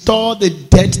had restored the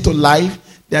dead to life,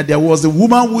 that there was a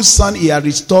woman whose son he had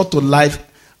restored to life,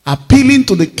 appealing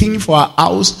to the king for her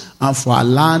house and for her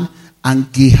land.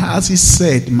 And Gehazi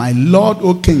said, my lord,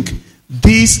 O king,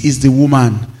 this is the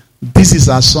woman. This is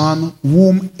her son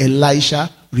whom Elisha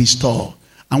restored.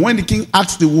 And when the king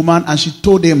asked the woman, and she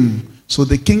told him, so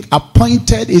the king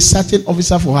appointed a certain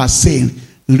officer for her, saying,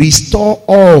 restore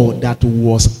all that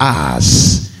was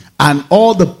ours, and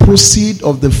all the proceed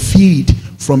of the field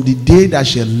from the day that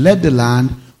she left the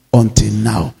land until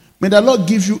now. May the Lord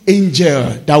give you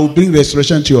angel that will bring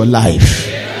restoration to your life.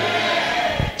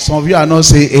 Amen. Some of you are not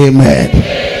saying amen.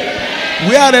 Amen.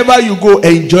 Wherever you go,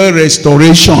 enjoy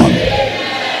restoration. Amen.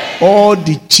 All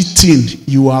the cheating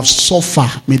you have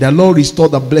suffered, may the Lord restore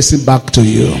the blessing back to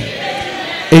you.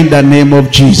 Amen. In the name of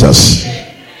Jesus.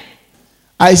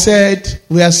 I said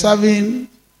we are serving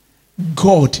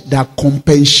God that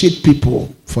compensates people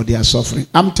for their suffering.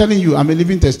 I'm telling you, I'm a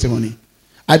living testimony.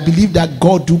 I believe that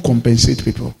God do compensate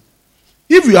people.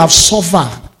 If you have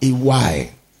suffered a while,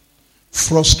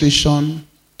 frustration,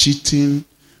 cheating,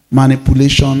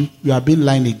 manipulation, you have been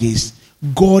lying against,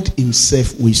 God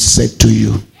himself will say to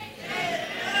you,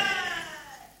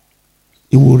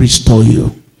 he will restore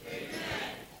you.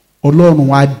 Ọlọ́run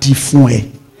wá dì fún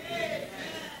ẹ.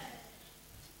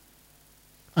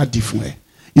 Á dì fún ẹ.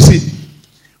 You see,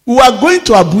 we were going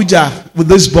to Abuja with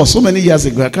this bus so many years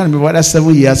ago. I can't remember whether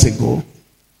 7 years ago.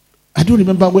 I don't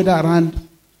remember whether around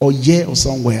or year or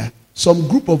somewhere. Some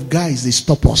group of guys, they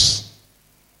stop us.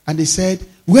 And they said,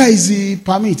 where is the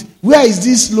permit? Where is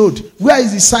this load? Where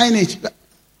is the signage?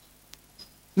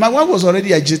 My wife was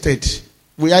already agitated.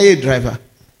 We are a driver.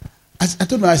 I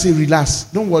told her, I said, relax,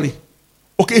 don't worry.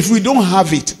 Okay, if we don't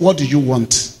have it, what do you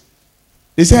want?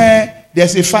 They say,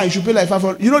 there's a fine, you should pay like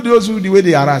 500. You know those who, the way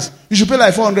they harass, you should pay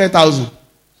like 400,000.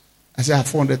 I said,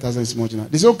 400,000 is much now.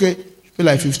 They said, okay, you pay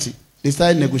like 50. They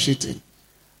started negotiating.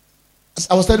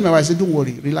 I was telling my wife, I said, don't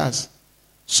worry, relax.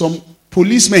 Some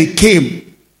policemen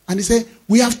came and they said,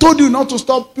 we have told you not to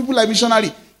stop people like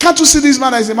missionary. Can't you see this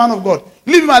man as a man of God?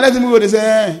 Leave him and let him go. They say,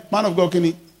 hey, man of God, can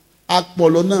he?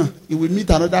 He will meet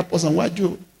another person. What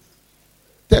you?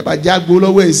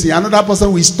 Another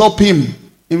person will stop him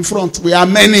in front. We are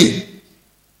many.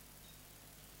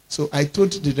 So I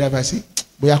told the driver, I said,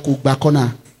 "We are cook back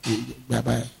corner.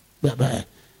 Bye.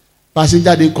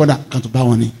 Passenger didn't corner. Can't buy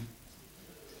one."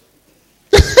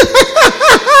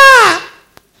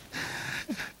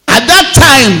 At that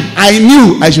time, I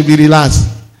knew I should be relaxed.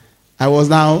 I was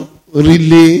now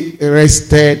really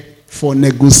rested for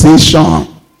negotiation.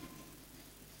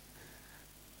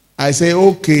 I say,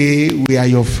 "Okay, we are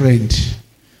your friend.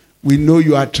 We know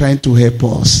you are trying to help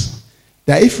us.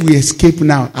 That if we escape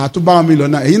now, I to buy $1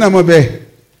 million.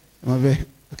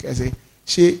 Okay, I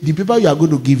say, the paper you are going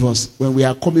to give us, when we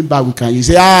are coming back, we can." You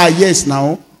say, yes,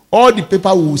 now. All the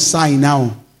paper we will sign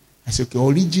now. I say, "Okay,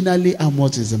 originally, how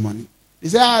much is the money?" They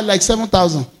say, like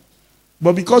 7,000.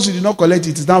 But because you did not collect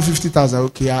it, it's now 50,000.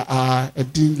 Okay, I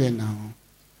didn't learn now.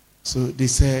 So they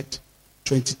said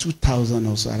 22,000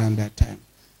 also around that time.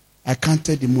 I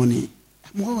counted the money.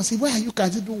 I said, "Why are you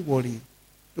counting?" Don't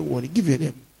worry, give it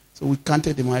them. So we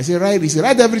counted the money. I said, "Write this,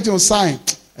 write everything on sign."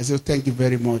 I said, "Thank you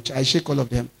very much." I shake all of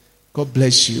them. "God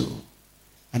bless you."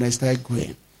 And I started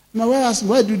going. My wife asked,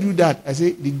 "Why do you do that?" I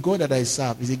said, "The God that I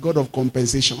serve is a God of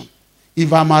compensation.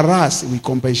 If I'm harassed, He will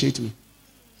compensate me.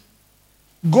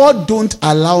 God don't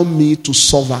allow me to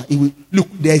suffer. Look,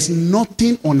 there is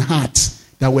nothing on earth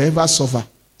that will ever suffer.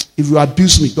 If you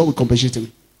abuse me, God will compensate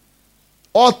me.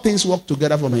 All things work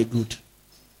together for my good.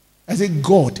 I say,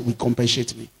 God will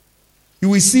compensate me. You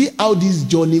will see how this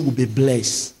journey will be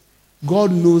blessed.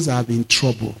 God knows I have been in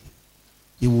trouble.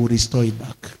 He will restore it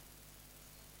back.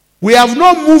 We have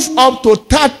not moved up to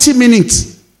 30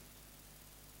 minutes.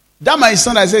 That my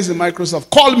son, I said, in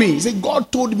Microsoft, call me. He said,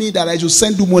 "God told me that I should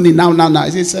send you money now. I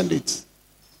said, "Send it."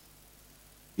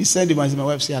 He sent it. I said, "My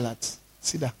wife, see alert.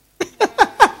 Sit down."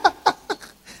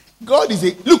 God is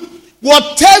look,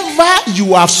 whatever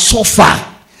you have suffered,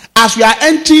 as you are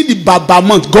entering the Baba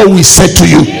month, God will say to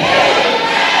you.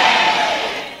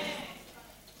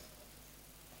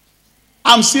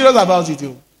 I'm serious about it.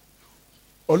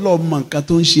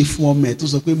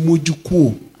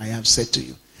 I have said to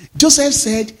you. Joseph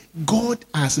said, "God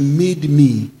has made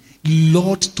me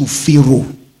Lord to Pharaoh.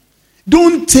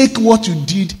 Don't take what you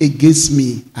did against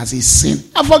me as a sin.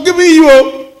 I'm forgiving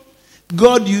you.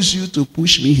 God used you to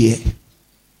push me here."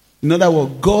 In other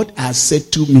words, God has said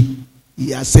to me.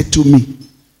 He has said to me,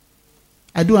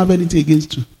 "I don't have anything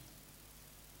against you."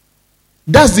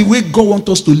 That's the way God wants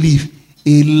us to live.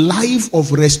 A life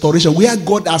of restoration where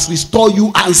God has restored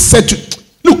you and said to you.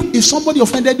 Look, if somebody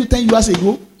offended you 10 years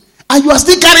ago and you are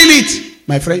still carrying it,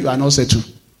 my friend, you are not settled.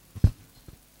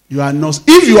 You are not.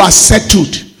 If you are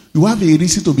settled, you have a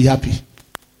reason to be happy.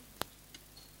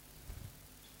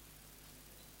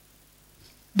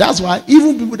 That's why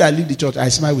even people that leave the church, I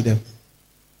smile with them.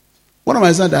 One of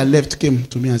my sons that left came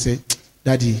to me and said,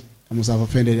 "Daddy, I must have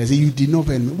offended." I said, "You did not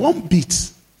offend me one bit."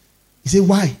 He said,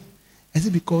 "Why?" I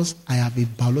said, "Because I have a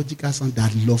biological son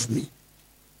that loves me.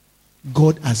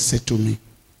 God has said to me."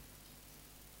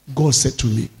 God said to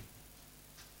me,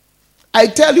 "I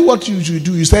tell you what you should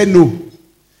do." You said no.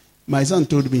 My son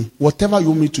told me, "Whatever you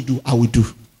want me to do, I will do.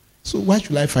 So why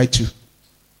should I fight you?"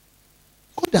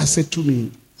 God has said to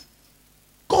me.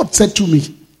 God said to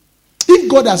me. If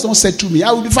God has not said to me,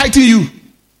 I will be fighting you.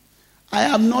 I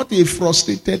am not a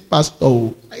frustrated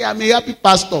pastor. I am a happy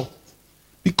pastor.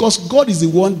 Because God is the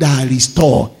one that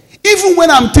restores. Even when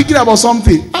I'm thinking about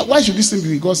something, why should this thing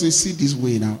be? God says, "See this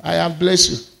way now. I have blessed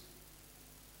you.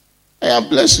 I have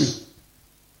blessed you.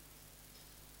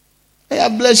 I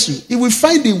have blessed you." He will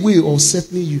find a way of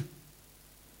settling you.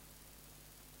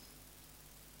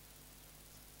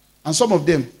 And some of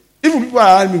them, even people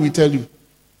around me will tell you.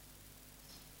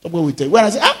 When I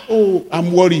say,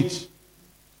 I'm worried.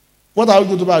 What are we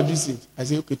going to do about this thing? I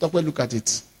say, "Okay, look at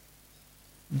it."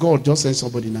 God just sent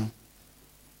somebody now.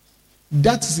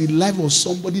 That is the life of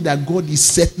somebody that God is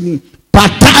settling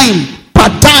part time.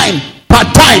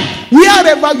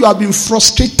 Wherever you have been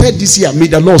frustrated this year, may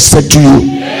the Lord say to you.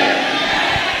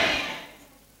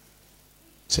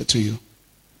 Say to you.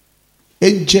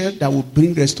 Angel that will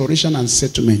bring restoration and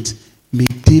settlement, may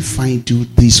they find you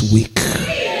this week.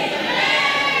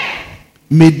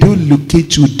 May they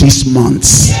locate you this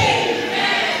month.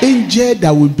 Angel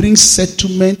that will bring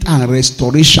settlement and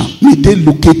restoration, may they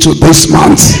locate you this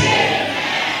month.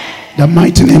 The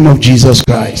mighty name of Jesus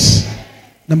Christ.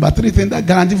 Number 3 thing that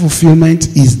guarantee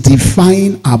fulfillment is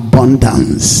divine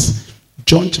abundance.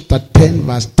 John chapter 10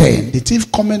 verse 10. The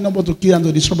thief cometh not but to kill and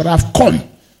to destroy, but I have come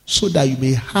so that you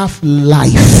may have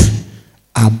life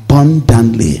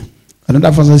abundantly.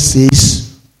 Another verse says,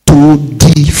 to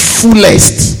the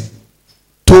fullest.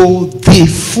 To the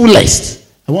fullest.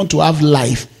 I want to have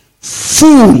life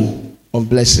full of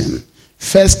blessing.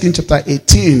 1 Kings chapter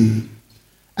 18,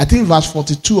 I think verse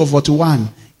 42 or 41.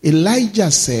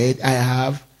 Elijah said,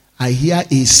 I hear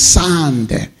a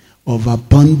sound of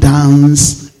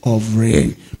abundance of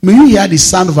rain. May you hear the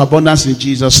sound of abundance in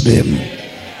Jesus' name.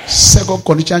 2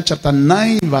 Corinthians chapter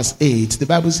 9 verse 8. The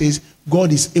Bible says,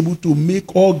 God is able to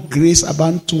make all grace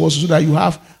abound to us so that you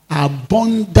have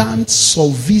abundant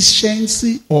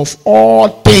sufficiency of all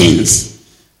things.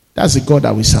 That's the God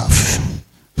that we serve.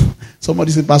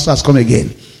 Somebody said, Pastor has come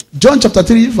again. John chapter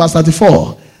 3 verse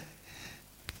 34.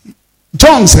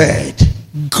 John said,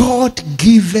 God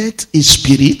giveth a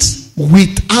spirit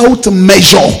without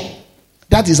measure.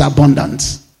 That is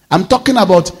abundance. I'm talking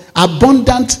about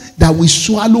abundant that we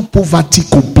swallow poverty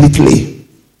completely.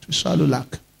 To swallow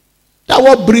lack. That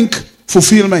will bring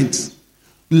fulfillment.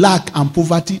 Lack and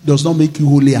poverty does not make you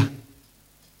holier.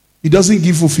 It doesn't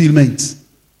give fulfillment.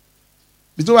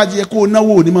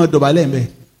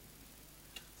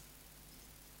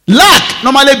 Lack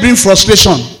normally brings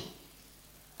frustration.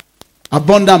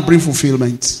 Abundance brings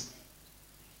fulfillment.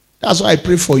 That's why I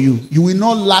pray for you. You will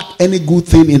not lack any good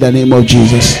thing in the name of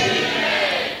Jesus.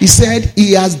 He said,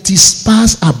 he has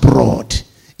dispersed abroad.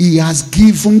 He has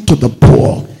given to the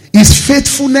poor. His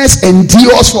faithfulness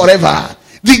endures forever.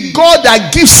 The God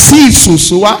that gives seed to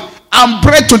sower and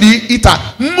bread to the eater.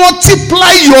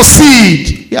 Multiply your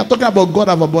seed. We are talking about God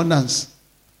of abundance.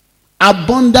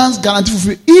 Abundance guaranteed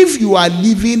fulfillment. If you are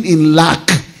living in lack,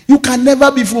 you can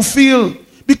never be fulfilled.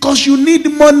 Because you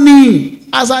need money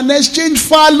as an exchange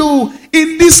value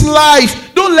in this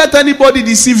life. Don't let anybody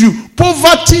deceive you.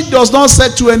 Poverty does not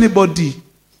settle anybody.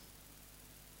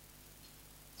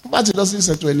 Poverty doesn't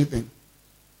settle anything.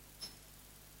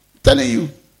 I'm telling you.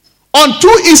 On 2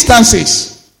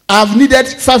 instances, I have needed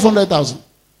 500,000.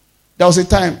 There was a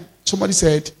time somebody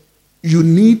said, you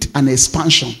need an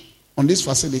expansion on this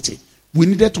facility. We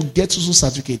needed to get social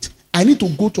certificate. I need to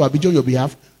go to Abidjan on your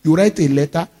behalf. You write a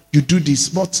letter. You do this.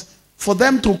 But for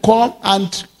them to come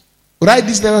and write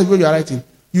this letter you are writing,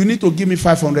 you need to give me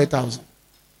 500,000.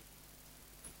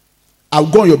 I'll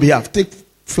go on your behalf. Take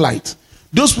flight.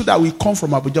 Those people that will come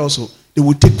from Abuja also, they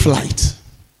will take flight.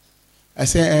 I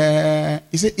say,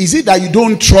 he said, is it that you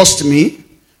don't trust me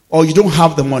or you don't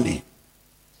have the money?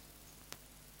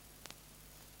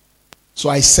 So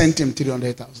I sent him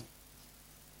 300,000.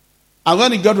 And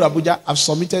when he got to Abuja, I've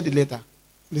submitted the letter.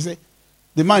 They say,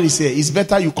 the man is here. It's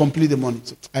better you complete the money.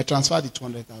 So I transferred the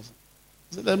 200,000.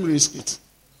 I said, let me risk it.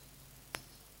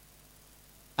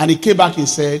 And he came back and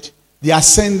said, they are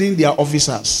sending their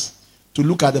officers to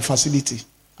look at the facility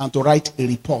and to write a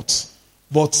report.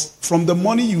 But from the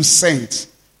money you sent,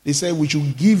 they said, we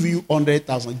should give you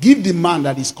 100,000. Give the man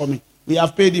that is coming. We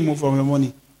have paid him from the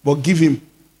money, but give him.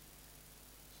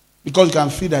 Because you can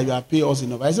feel that you have paid us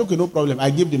enough. I said, okay, no problem. I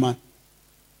gave the man.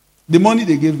 The money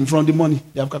they gave me, from the money,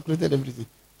 they have calculated everything.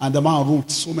 And the man wrote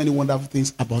so many wonderful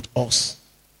things about us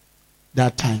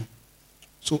that time.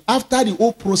 So after the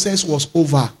whole process was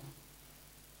over,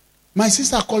 my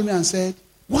sister called me and said,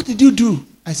 what did you do?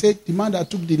 I said, the man that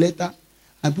took the letter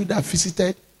and people that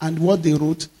visited and what they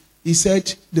wrote, he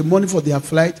said, the money for their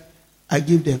flight, I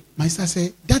gave them. My sister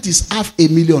said, that is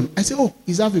 500,000. I said, oh,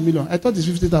 it's 500,000. I thought it's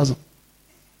 50,000.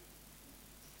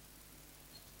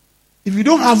 If you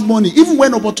don't have money, even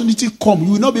when opportunity comes,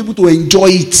 you will not be able to enjoy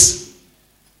it.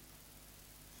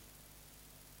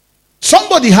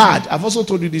 Somebody had, I've also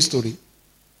told you this story,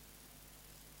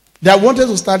 that wanted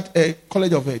to start a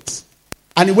college of health.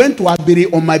 And he went to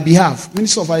Abere on my behalf,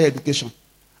 Minister of Higher Education.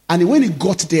 And when he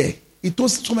got there, he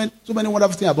told so many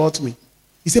wonderful things about me.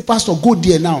 He said, Pastor, go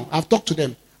there now. I've talked to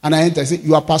them. And I entered. I said,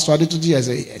 you are Pastor Adetunji? I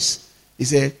said, yes. He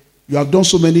said, you have done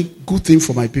so many good things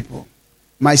for my people.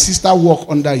 My sister worked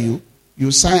under you. You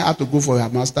sign her to go for her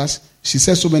master's. She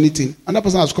said so many things. Another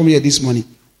person has come here this morning.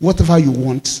 Whatever you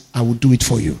want, I will do it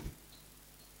for you.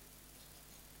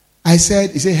 I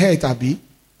said, he said, hey, Tabi.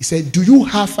 He said, do you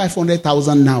have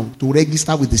 500,000 now to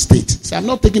register with the state? He said, I'm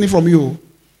not taking it from you.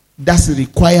 That's the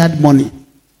required money.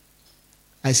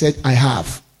 I said, I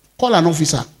have. Call an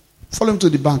officer. Follow him to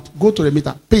the bank. Go to the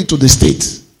meter. Pay it to the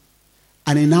state.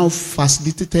 And he now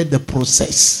facilitated the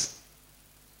process.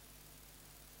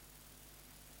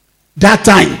 That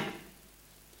time,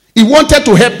 he wanted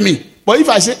to help me. But if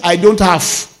I say I don't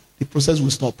have, the process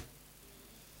will stop.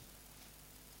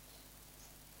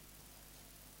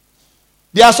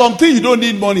 There are some things you don't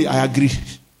need money. I agree.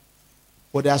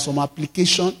 But there are some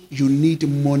applications you need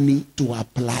money to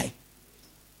apply.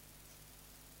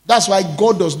 That's why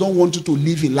God does not want you to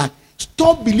live in lack.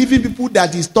 Stop believing people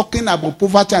that is talking about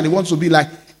poverty and he wants to be like.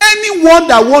 Anyone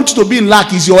that wants to be in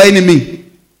lack is your enemy.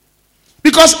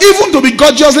 Because even to be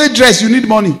gorgeously dressed, you need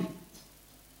money.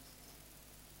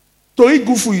 To eat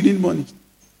good food, you need money.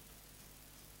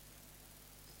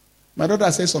 My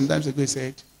daughter said sometimes ago, he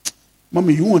said,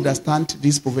 Mommy, you understand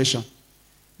this profession.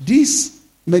 This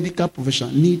medical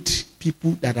profession needs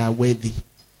people that are worthy.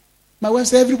 My wife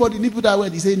said, everybody needs people that are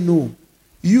worthy. He said, no.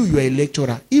 You are a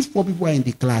lecturer. If poor people are in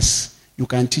the class, you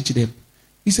can teach them.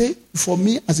 He said, for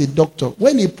me as a doctor,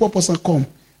 when a poor person comes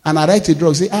and I write a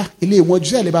drug, say, that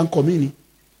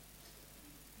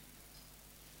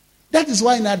is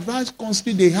why in advanced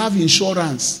country they have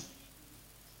insurance.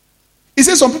 He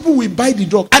said some people will buy the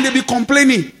drug and they'll be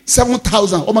complaining,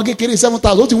 7,000. Oh my God,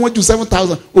 7,000. What do you want to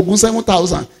 7,000? Ogun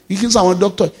 7,000. He gives our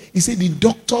doctor. He said the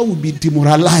doctor will be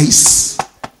demoralized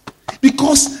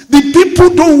because the people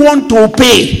don't want to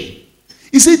pay.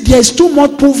 He said there's too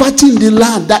much poverty in the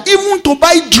land that even to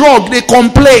buy drug, they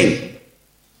complain.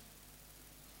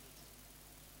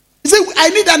 He said, I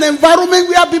need an environment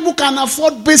where people can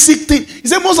afford basic things. He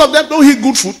said most of them don't eat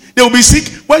good food. They will be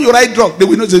sick. When you write drug, they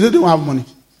will know they don't have money.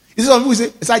 He said some people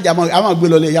say,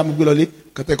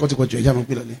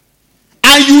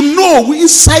 and you know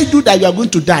inside you that you are going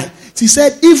to die. He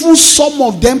said even some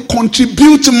of them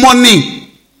contribute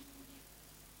money.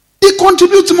 They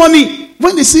contribute money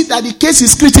when they see that the case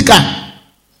is critical.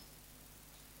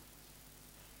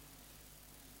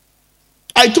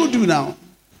 I told you now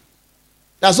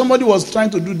that somebody was trying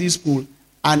to do this pool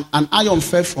and an iron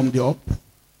fell from the up,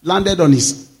 landed on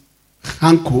his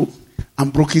ankle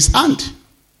and broke his hand.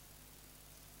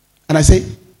 And I said,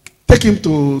 take him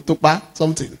to Tokpa,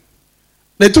 something.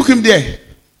 They took him there.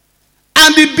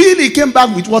 And the bill he came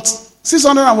back with what?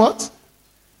 600 and what?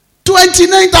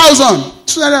 29,000.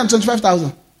 225,000.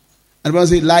 And the man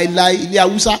said, lie, Ilé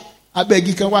Awúsá,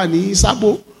 abegi kan wà ní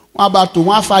Sabo, wọ́n bá tó,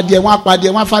 wọ́n fa díẹ̀, wọ́n pa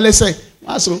díẹ̀, wọ́n fa lẹ́sẹ̀,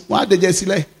 wọ́n so, wọ́n dẹ̀jẹ̀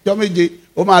sílẹ̀, jọ́ méje,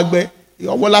 ó máa gbẹ,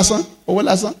 owó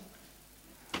lásán.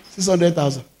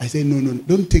 600,000. I said, no,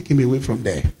 don't take him away from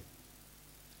there.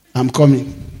 I'm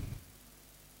coming.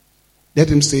 Let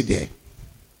him stay there.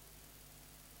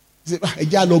 He said,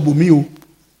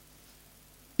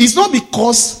 it's not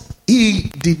because he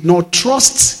did not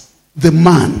trust the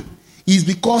man. It's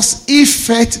because he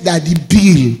felt that the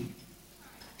bill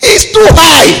is too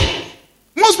high.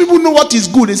 Most people know what is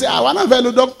good. They say, I want a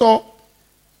fellow doctor.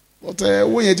 But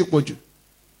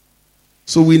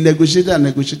so we negotiated and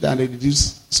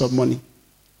reduced some money.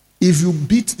 If you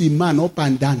beat the man up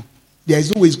and down, there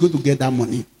is no way he's going to get that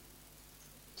money.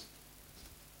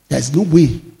 There is no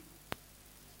way.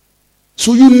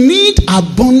 So you need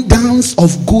abundance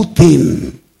of good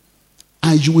things.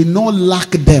 And you will not lack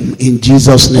them in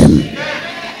Jesus' name.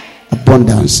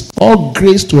 Abundance. All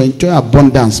grace to enjoy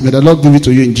abundance. May the Lord give it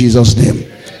to you in Jesus' name.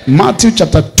 Matthew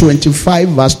chapter 25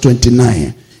 verse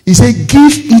 29. He said,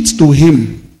 give it to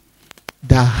him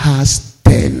that has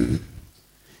 10.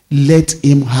 Let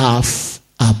him have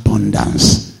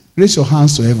abundance. Raise your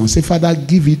hands to heaven. Say, Father,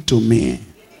 give it to me.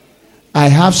 I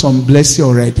have some blessing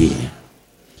already.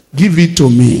 Give it to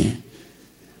me.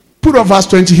 Put on verse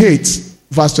 28.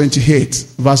 Verse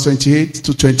 28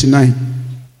 to 29.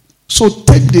 So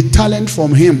take the talent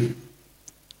from him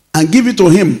and give it to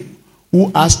him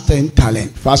who has 10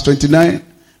 talent. Verse 29.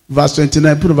 Put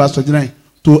on verse 29.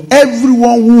 To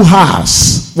everyone who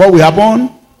has, what will happen?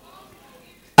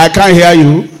 I can't hear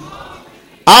you.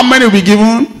 How many will be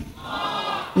given?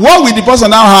 What will the person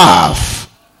now have?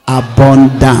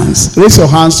 Abundance. Raise your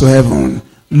hands to heaven.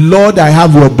 Lord, I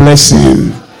have your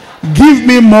blessing. Give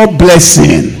me more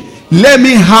blessing. Let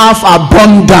me have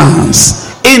abundance.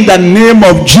 In the name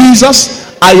of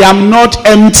Jesus, I am not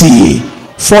empty.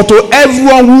 For to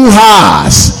everyone who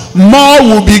has, more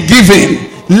will be given.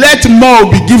 Let more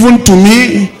be given to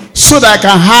me so that I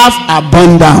can have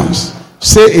abundance.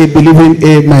 Say a believing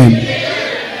amen.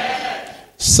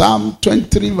 Psalm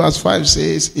 23 verse 5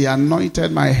 says, he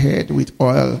anointed my head with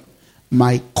oil.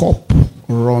 My cup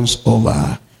runs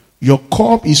over. Your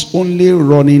cup is only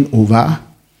running over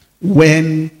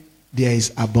when there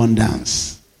is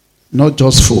abundance, not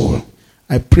just full.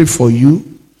 I pray for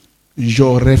you,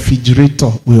 your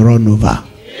refrigerator will run over.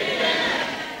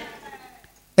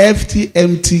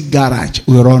 Empty garage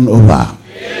will run over.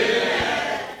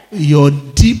 Your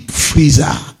deep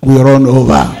freezer will run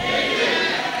over.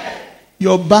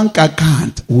 Your bank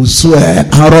account will swear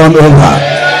and run over.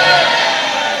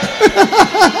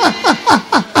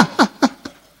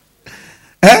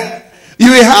 You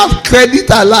will have credit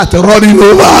alert running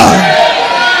over.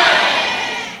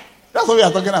 That's what we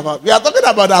are talking about. We are talking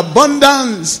about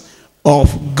abundance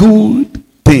of good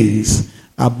things.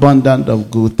 Abundance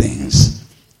of good things.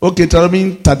 Okay,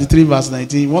 Deuteronomy 33 verse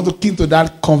 19. We want to keep to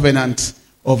that covenant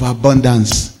of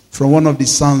abundance from one of the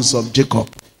sons of Jacob.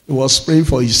 He was praying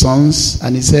for his sons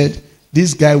and he said,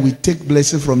 this guy will take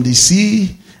blessing from the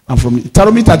sea and from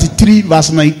Deuteronomy 33 verse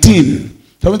 19.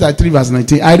 Deuteronomy 33 verse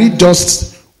 19. I read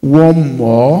just one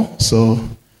more, so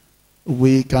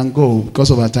we can go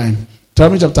because of our time.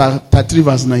 Deuteronomy chapter 33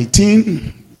 verse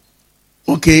 19.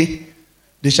 Okay.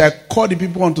 They shall call the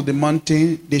people unto the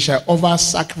mountain. They shall offer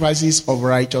sacrifices of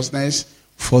righteousness,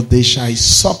 for they shall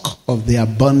suck of the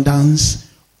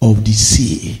abundance of the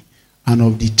sea and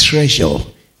of the treasure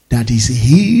that is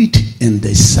hid in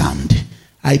the sand.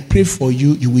 I pray for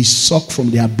you, you will suck from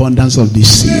the abundance of the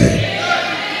sea.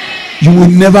 You will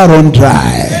never run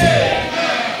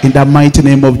dry. In the mighty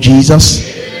name of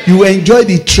Jesus. You will enjoy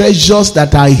the treasures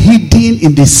that are hidden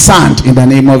in the sand in the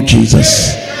name of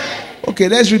Jesus. Okay,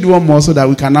 let's read one more so that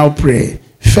we can now pray.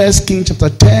 1 Kings chapter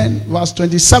 10 verse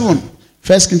 27. 1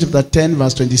 Kings chapter 10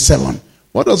 verse 27.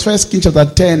 What does 1 Kings chapter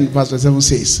 10 verse 27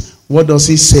 says? What does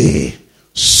he say?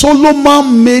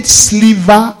 Solomon made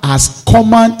silver as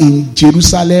common in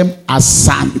Jerusalem as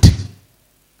sand.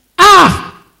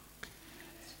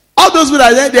 All those people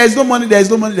that say there is no money, there is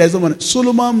no money, there is no money.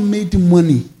 Solomon made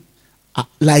money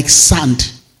like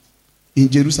sand in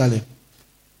Jerusalem.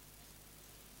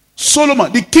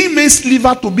 Solomon, the king made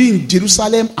silver to be in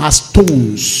Jerusalem as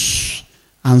stones,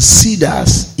 and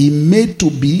cedars he made to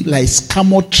be like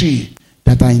sycamore tree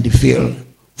that are in the field.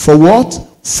 For what?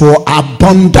 For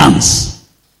abundance.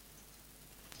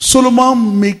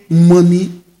 Solomon make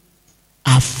money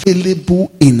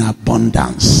available in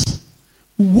abundance.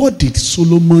 What did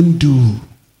Solomon do?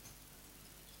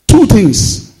 Two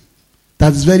things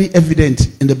that's very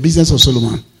evident in the business of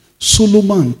Solomon.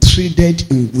 Solomon traded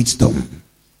in wisdom.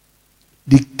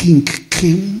 The king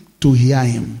came to hear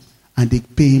him and they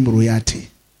pay him royalty.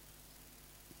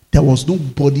 There was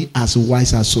nobody as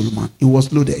wise as Solomon. He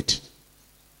was loaded.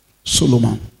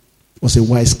 Solomon was a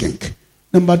wise king.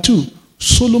 Number two,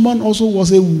 Solomon also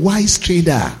was a wise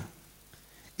trader.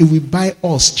 He will buy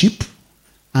us cheap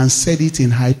and sell it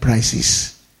in high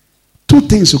prices. Two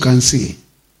things you can say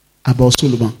about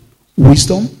Solomon.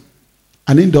 Wisdom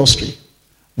and industry.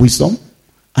 Wisdom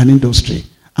and industry.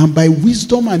 And by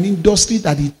wisdom and industry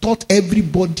that he taught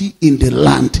everybody in the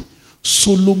land,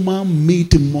 Solomon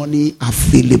made money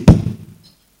available.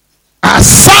 As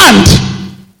sand.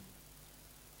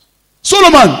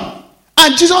 Solomon.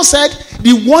 And Jesus said,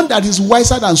 the one that is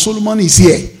wiser than Solomon is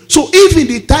here. So if in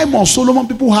the time of Solomon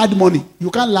people had money,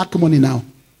 you can't lack money now.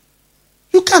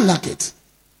 You can't lack it.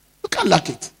 You can't lack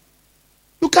it.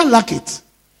 You can't lack it.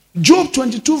 Job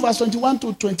 22 verse 21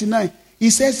 to 29. He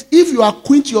says, if you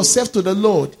acquaint yourself to the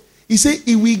Lord, he said,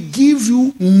 he will give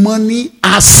you money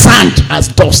as sand, as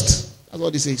dust. That's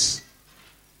what he says.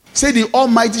 Say the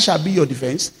Almighty shall be your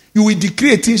defense. You will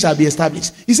decree a thing shall be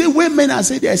established. He said, when men are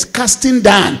saying there is casting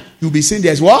down, you'll be saying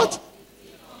there is what?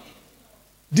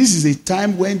 This is a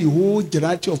time when the whole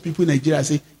generality of people in Nigeria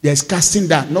say there is casting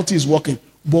down, nothing is working.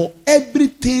 But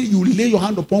everything you lay your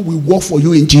hand upon will work for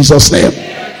you in Jesus' name.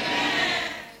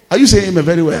 Are you saying amen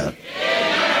very well?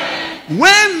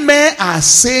 When men are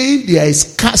saying there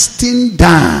is casting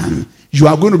down, you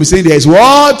are going to be saying there is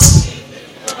what?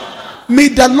 May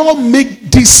the Lord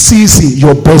make this season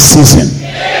your best season.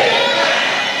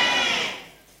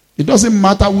 It doesn't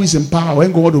matter who is in power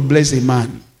when God will bless a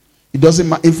man. It doesn't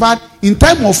matter. In fact, in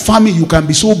time of famine, you can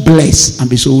be so blessed and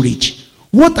be so rich.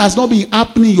 What has not been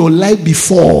happening in your life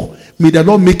before, may the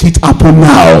Lord make it happen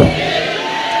now.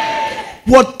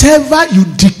 Whatever you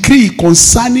decree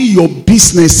concerning your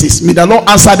businesses, may the Lord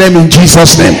answer them in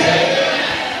Jesus'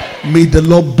 name. May the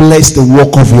Lord bless the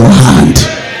work of your hand.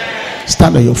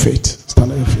 Stand on your feet.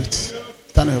 Stand on your feet.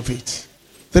 Stand on your feet.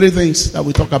 Three things that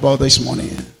we talk about this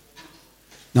morning.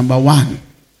 Number one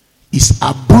is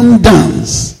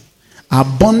abundance.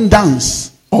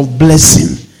 Abundance of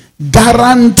blessing.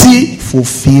 Guarantee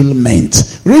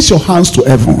fulfillment. Raise your hands to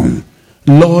heaven.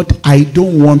 Lord, I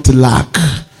don't want lack.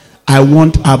 I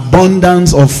want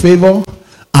abundance of favor,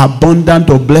 abundance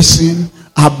of blessing,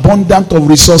 abundance of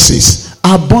resources,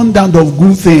 abundance of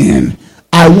good thing.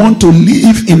 I want to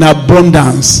live in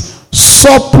abundance.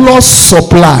 Surplus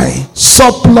supply,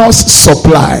 surplus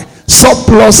supply,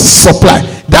 surplus supply.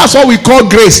 That's what we call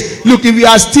grace. Look, if you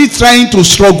are still trying to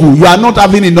struggle, you are not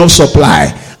having enough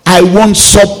supply. I want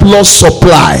surplus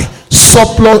supply.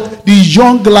 Surplus. The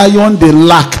young lion, they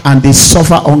lack and they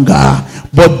suffer hunger.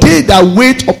 But they that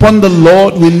wait upon the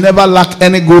Lord will never lack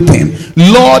any good thing.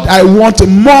 Lord, I want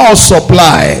more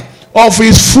supply. Of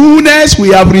his fullness we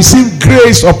have received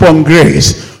grace upon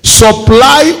grace.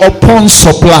 Supply upon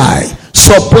supply.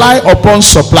 Supply upon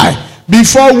supply.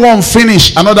 Before one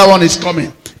finish, another one is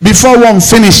coming. Before one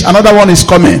finish, another one is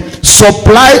coming.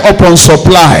 Supply upon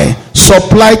supply.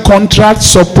 Supply contract,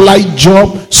 supply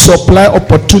job, supply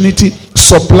opportunity,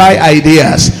 supply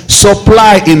ideas.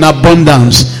 Supply in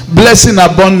abundance. Blessing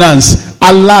abundance.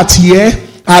 Alert here,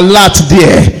 alert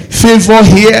there. Favor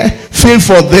here,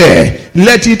 favor there.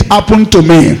 Let it happen to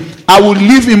me. I will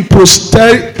live in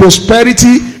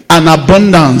prosperity and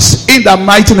abundance. In the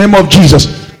mighty name of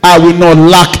Jesus, I will not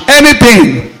lack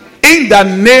anything. In the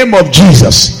name of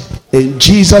Jesus. In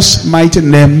Jesus' mighty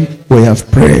name, we have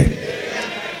prayed.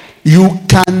 You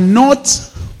cannot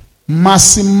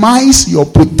maximize your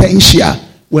potential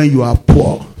when you are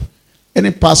poor.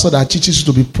 Any pastor that teaches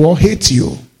you to be poor hates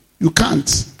you. You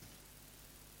can't.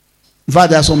 In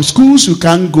fact, there are some schools you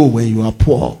can't go when you are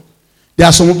poor. There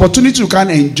are some opportunities you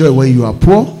can't enjoy when you are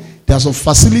poor. There are some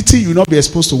facility you will not be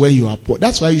exposed to when you are poor.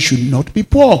 That's why you should not be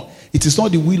poor. It is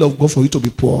not the will of God for you to be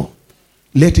poor.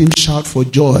 Let him shout for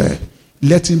joy.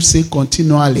 Let him say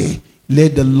continually,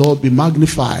 let the Lord be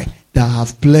magnified that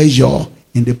have pleasure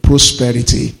in the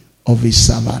prosperity of his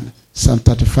servant. Psalm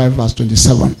 35 verse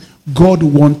 27. God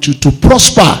wants you to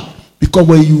prosper, because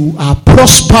when you are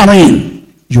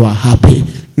prospering, you are happy.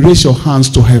 Raise your hands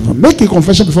to heaven. Make a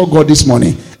confession before God this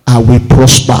morning. I will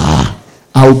prosper.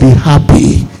 I will be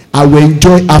happy. I will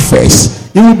enjoy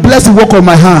affairs. He will bless the work of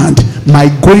my hand. My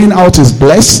going out is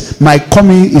blessed. My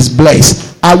coming is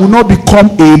blessed. I will not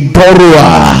become a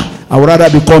borrower. I would rather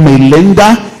become a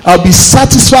lender. I'll be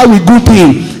satisfied with good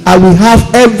things. I will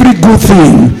have every good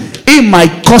thing in my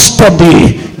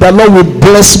custody. The Lord will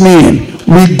bless me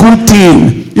with good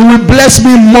things. He will bless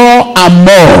me more and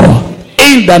more.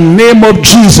 In the name of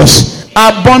Jesus.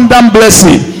 Abundant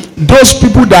blessing. Those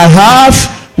people that have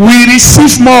will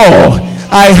receive more.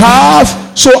 I have,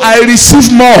 so I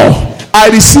receive more. I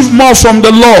receive more from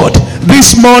the Lord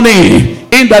this morning.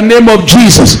 In the name of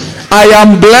Jesus. I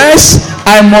am blessed.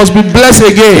 I must be blessed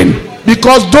again.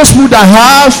 Because those people that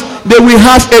have, they will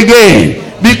have again.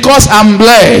 Because I'm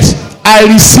blessed, I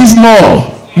receive more.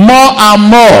 More and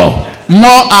more.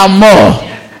 More and more.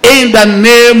 In the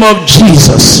name of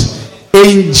Jesus.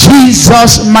 In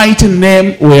Jesus' mighty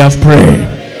name we have prayed.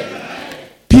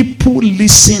 People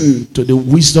listen to the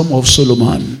wisdom of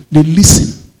Solomon. They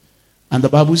listen. And the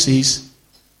Bible says,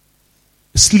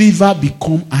 silver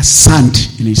become as sand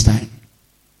in his time.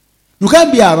 You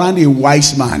can't be around a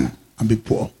wise man and be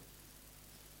poor.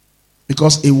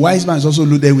 Because a wise man is also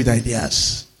loaded with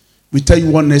ideas. We tell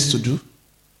you what next to do.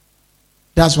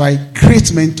 That's why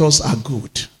great mentors are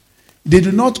good. They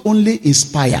do not only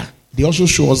inspire, they also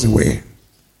show us the way.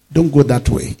 Don't go that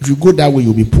way. If you go that way,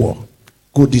 you'll be poor.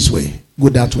 Go this way. Go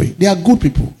that way. They are good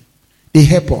people. They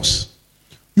help us.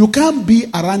 You can't be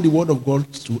around the word of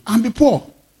God too and be poor.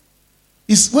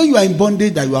 It's when you are in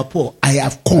bondage that you are poor. I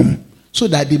have come so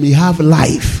that they may have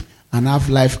life and have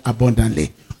life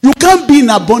abundantly. You can't be in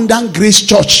abundant grace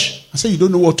church and say you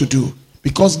don't know what to do,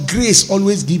 because grace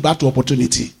always gives back to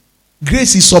opportunity.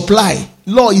 Grace is supply.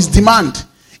 Law is demand.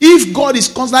 If God is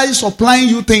constantly supplying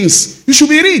you things, you should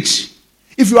be rich.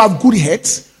 If you have good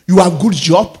health, you have good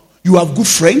job, you have good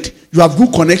friend, you have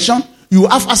good connection, you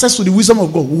have access to the wisdom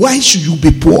of God, why should you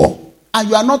be poor? And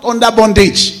you are not under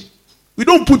bondage. We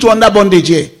don't put you under bondage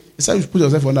here. It's how you put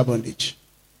yourself under bondage.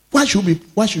 Why should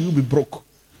you be broke?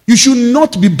 You should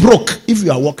not be broke if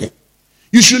you are working.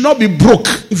 You should not be broke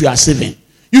if you are saving.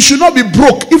 You should not be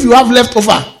broke if you have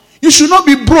leftover. You should not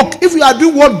be broke if you are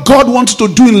doing what God wants to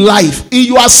do in life, in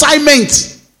your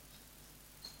assignment.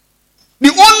 The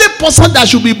only person that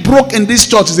should be broke in this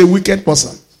church is a wicked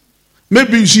person.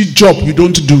 Maybe you see job you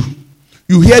don't do.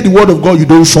 You hear the word of God, you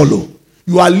don't follow.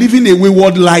 You are living a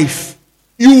wayward life.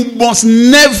 You must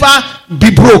never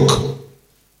be broke.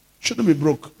 Shouldn't be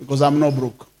broke, because I'm not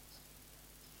broke.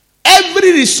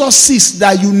 Every resources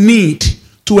that you need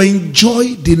to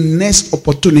enjoy the next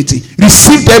opportunity,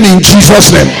 receive them in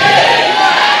Jesus' name.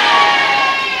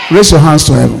 Raise your hands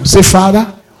to heaven. Say,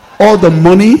 Father, all the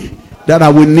money that I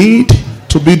will need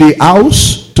to build a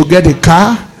house, to get a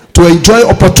car, to enjoy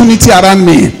opportunity around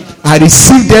me, I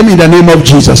receive them in the name of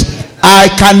Jesus. I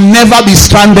can never be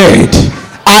stranded.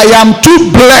 I am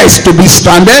too blessed to be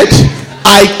stranded.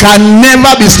 I can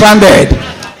never be stranded.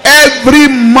 Every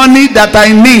money that I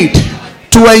need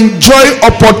to enjoy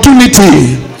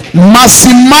opportunity,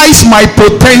 maximize my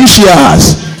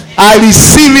potentials, I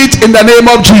receive it in the name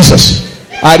of Jesus.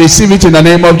 I receive it in the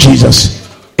name of Jesus.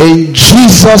 In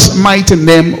Jesus' mighty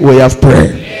name we have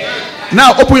prayed.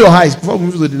 Now open your eyes before we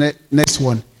move to the next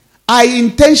one. I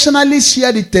intentionally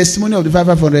share the testimony of the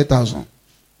 500,000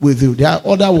 with you. There are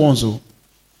other ones.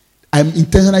 I'm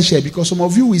intentionally sharing because some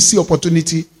of you will see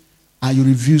opportunity and you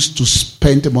refuse to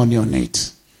spend money on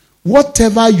it.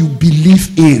 Whatever you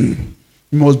believe in,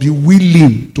 you must be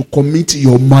willing to commit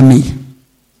your money.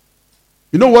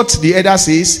 You know what the elder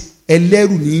says?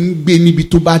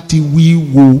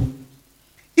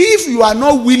 If you are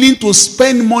not willing to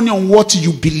spend money on what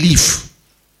you believe,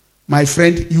 my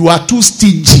friend, you are too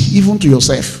stingy, even to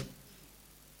yourself.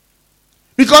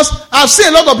 Because I've seen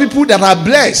a lot of people that are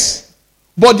blessed,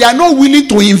 but they are not willing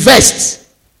to invest.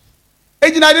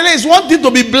 It's one thing to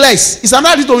be blessed. It's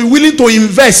another thing to be willing to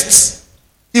invest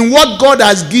in what God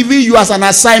has given you as an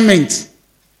assignment.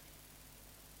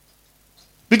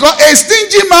 Because a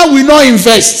stingy man will not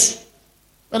invest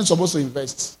when he's supposed to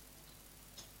invest.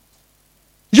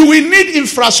 You will need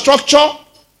infrastructure.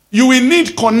 You will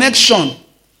need connection.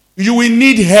 You will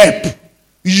need help.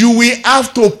 You will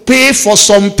have to pay for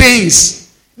some things.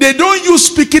 They don't use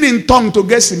speaking in tongues to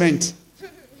get cement.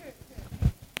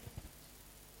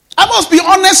 I must be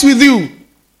honest with you.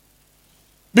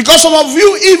 Because some of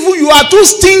you, even you are too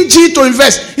stingy to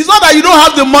invest. It's not that you don't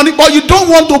have the money, but you don't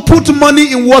want to put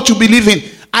money in what you believe in.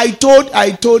 I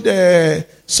told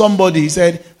somebody, he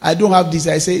said, I don't have this.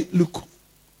 I say, look,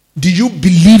 do you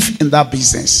believe in that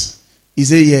business? He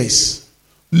said, yes.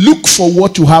 Look for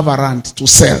what you have around to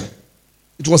sell.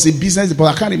 It was a business, but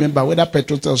I can't remember whether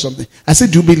petrol or something. I said,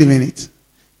 do you believe in it?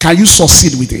 Can you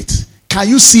succeed with it? Can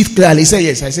you see it clearly? He said,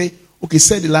 yes. I say, okay,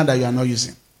 sell the land that you are not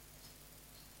using.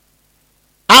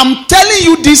 I'm telling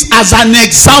you this as an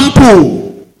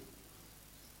example.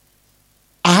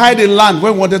 I had a land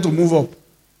when we wanted to move up.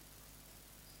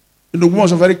 The woman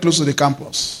was very close to the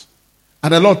campus.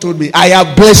 And the Lord told me, I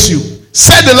have blessed you.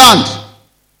 Sell the land.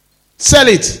 Sell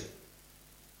it.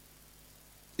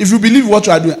 If you believe what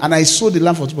you are doing. And I sold the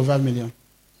land for 2.5 million.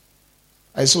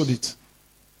 I sold it.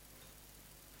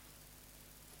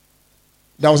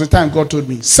 There was a time God told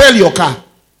me, sell your car.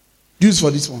 Use for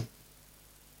this one.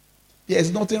 There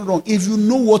is nothing wrong. If you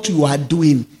know what you are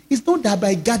doing, it's not that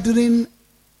by gathering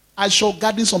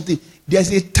something.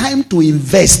 There's a time to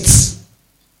invest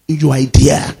in your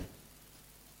idea.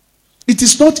 It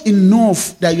is not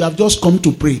enough that you have just come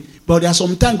to pray. But there are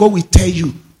some times God will tell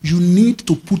you, you need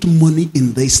to put money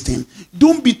in this thing.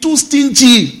 Don't be too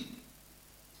stingy.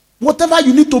 Whatever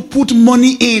you need to put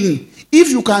money in, if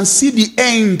you can see the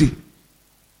end,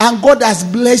 and God has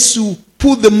blessed you,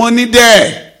 put the money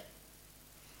there.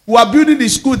 We are building the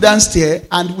school downstairs,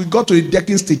 and we got to the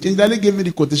decking stage. And they gave me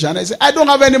the quotation. And I said, I don't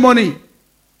have any money.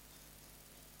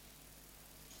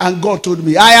 And God told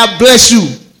me, I have blessed you.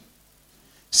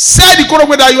 Sell the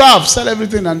economy that you have. Sell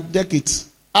everything and deck it.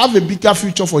 I have a bigger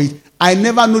future for it. I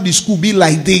never know the school be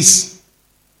like this.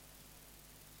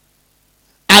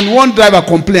 And one driver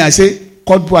complained. I say,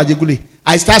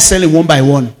 I start selling one by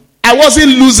one. I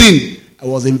wasn't losing. I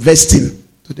was investing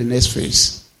to the next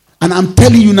phase. And I'm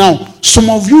telling you now, some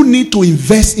of you need to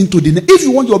invest into the next. If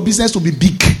you want your business to be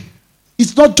big,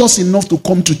 it's not just enough to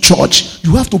come to church.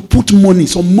 You have to put money,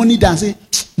 some money there and say,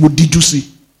 what did you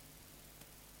see?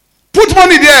 Put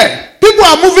money there. People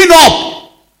are moving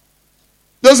up.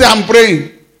 Don't say, I'm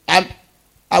praying.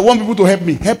 I want people to help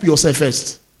me. Help yourself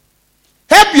first.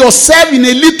 Help yourself in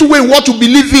a little way in what you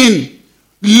believe in.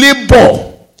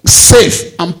 Labor,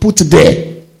 save, and put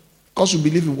there. Because you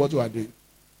believe in what you are doing.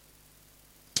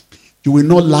 You will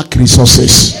not lack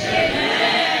resources.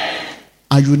 Amen.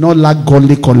 And you will not lack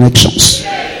godly connections.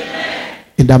 Amen.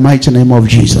 In the mighty name of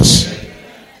Jesus. Amen.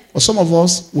 For some of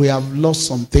us, we have lost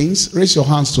some things. Raise your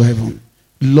hands to heaven.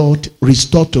 Lord,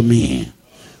 restore to me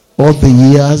all the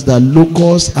years that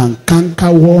locust and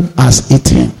cankerworm has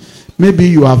eaten. Maybe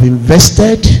you have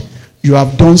invested. You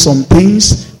have done some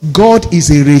things. God is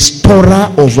a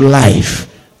restorer of life.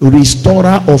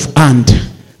 Restorer of hand.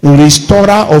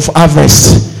 Restorer of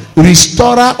harvest.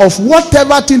 Restorer of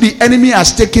whatever thing the enemy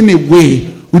has taken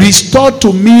away. Restore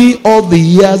to me all the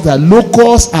years that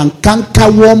locust and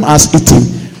cankerworm has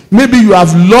eaten. Maybe you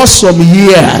have lost some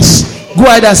years. Go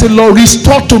ahead and say, Lord,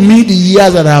 restore to me the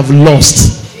years that I have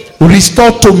lost.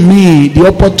 Restore to me the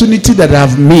opportunity that I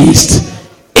have missed.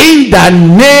 In the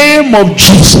name of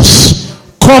Jesus,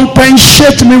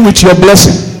 compensate me with your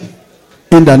blessing.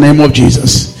 In the name of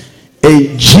Jesus.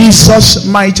 In Jesus'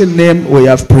 mighty name we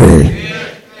have prayed.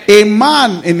 A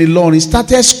man in Ilorin, he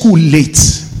started school late,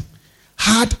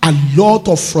 had a lot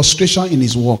of frustration in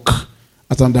his work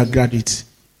as undergraduate.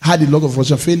 Had a lot of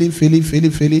frustration,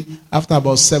 failing. After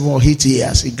about 7 or 8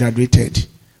 years, he graduated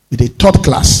with a top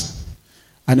class.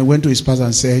 And he went to his pastor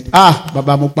and said,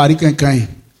 Baba Mupari Kenkai.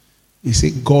 He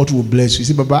said, God will bless you. He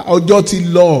said, Baba,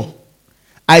 Ojoti law.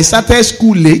 I started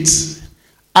school late.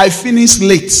 I finished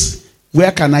late.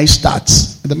 Where can I start?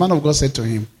 And the man of God said to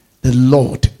him, the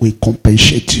Lord will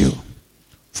compensate you.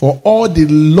 For all the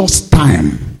lost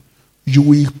time, you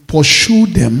will pursue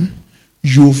them,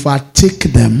 you overtake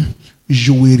them,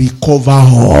 you will recover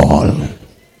all.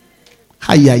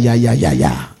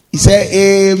 He said,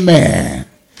 amen.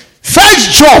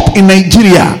 First job in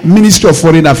Nigeria, Ministry of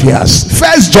Foreign Affairs.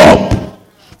 First job.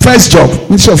 First job,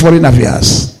 Ministry of Foreign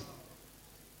Affairs.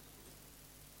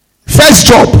 First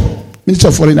job, Ministry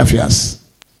of Foreign Affairs.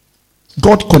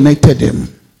 God connected him.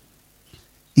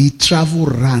 He traveled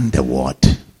around the world.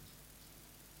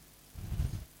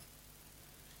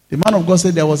 The man of God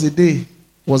said there was a day,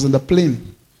 was in the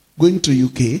plane going to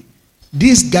UK.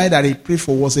 This guy that he prayed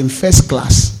for was in first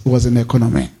class. He was in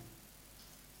economy.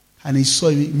 And he saw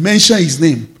him, he mentioned his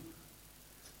name.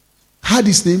 Had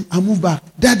his name, I moved back.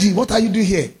 Daddy, what are you doing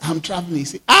here? I'm traveling. He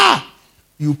said,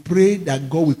 you pray that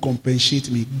God will compensate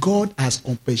me. God has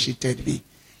compensated me.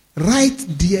 Right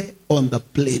there on the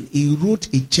plane, he wrote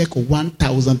a check of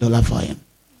 $1,000 for him.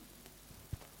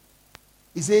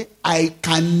 He said, I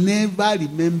can never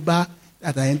remember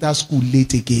that I entered school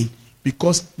late again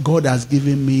because God has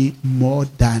given me more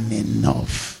than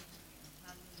enough.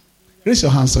 Raise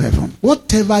your hands to heaven.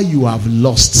 Whatever you have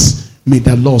lost, may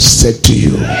the Lord say to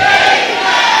you.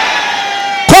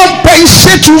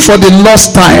 Compensate you for the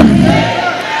lost time,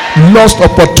 lost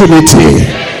opportunity,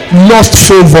 lost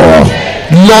favor,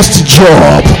 lost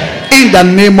job. In the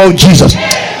name of Jesus.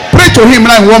 Pray to him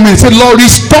like 1 minute. Say, Lord,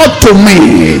 restore to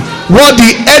me what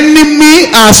the enemy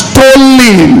has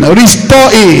stolen.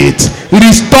 Restore it.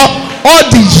 Restore all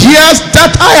the years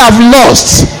that I have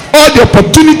lost, all the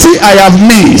opportunity I have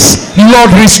missed.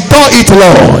 Lord, restore it,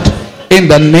 Lord. In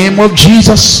the name of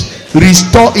Jesus.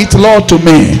 Restore it, Lord, to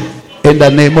me. In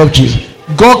the name of Jesus.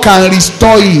 God can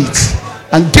restore it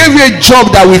and give you a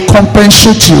job that will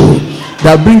compensate you,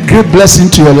 that bring great blessing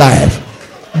to your life.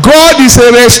 God is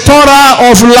a restorer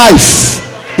of life.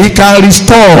 He can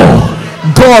restore.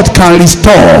 God can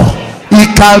restore. He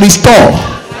can restore.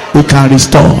 He can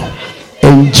restore.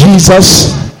 In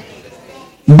Jesus'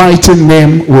 mighty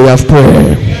name we have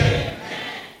prayed.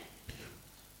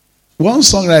 One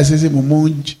song that says,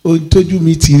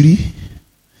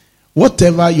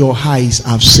 whatever your eyes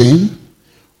have seen,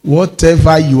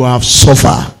 whatever you have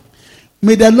suffered,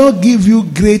 may the Lord give you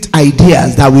great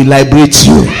ideas that will liberate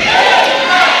you.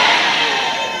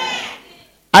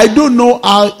 I don't know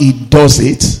how he does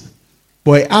it,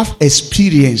 but I have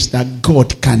experienced that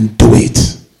God can do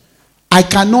it. I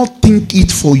cannot think it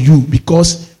for you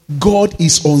because God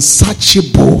is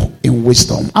unsearchable in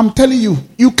wisdom. I'm telling you,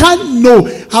 you can't know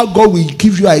how God will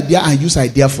give you idea and use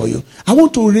idea for you. I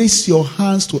want to raise your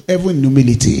hands to heaven in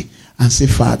humility and say,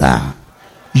 Father,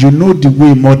 you know the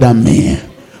way more than me.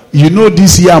 You know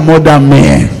this year more than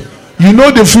me. You know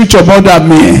the future more than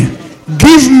me.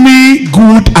 Give me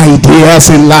good ideas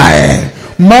in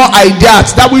life. More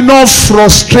ideas that will not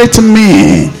frustrate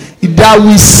me, that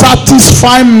will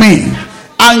satisfy me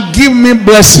and give me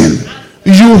blessing.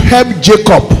 You help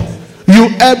Jacob. You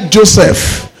help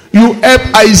Joseph. You help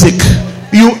Isaac.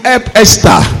 You help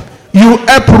Esther. You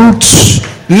help Ruth.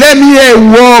 Let me hear a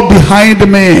word behind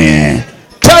me,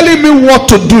 telling me what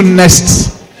to do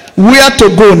next, where to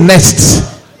go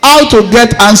next, how to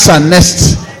get answer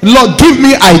next. Lord, give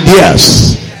me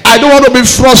ideas. I don't want to be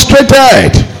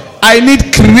frustrated. I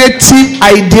need creative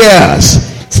ideas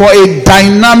for a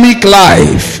dynamic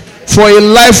life, for a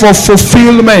life of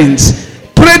fulfillment.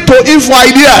 Pray to him for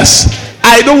ideas.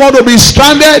 I don't want to be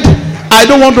stranded. I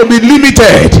don't want to be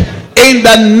limited. In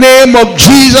the name of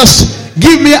Jesus,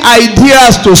 give me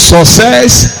ideas to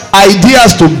success,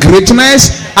 ideas to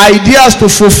greatness, ideas to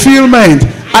fulfillment,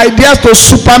 ideas to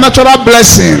supernatural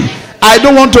blessing. I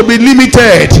don't want to be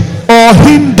limited or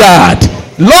hindered.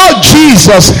 Lord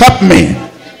Jesus, help me.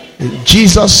 In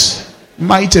Jesus'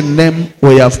 mighty name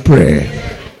we have prayed.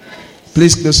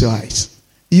 Please close your eyes.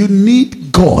 You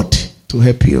need God to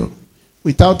help you.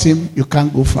 Without him, you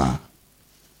can't go far.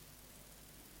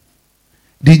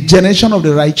 The generation of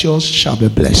the righteous shall be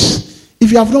blessed.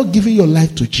 If you have not given your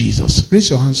life to Jesus, raise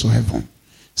your hands to heaven.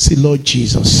 Say, Lord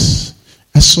Jesus,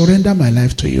 I surrender my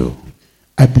life to you.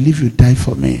 I believe you died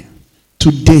for me.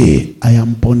 Today, I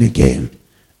am born again.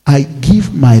 I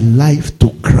give my life to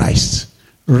Christ.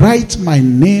 Write my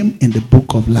name in the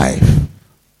book of life.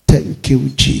 Thank you,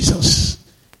 Jesus.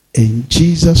 In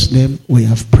Jesus' name, we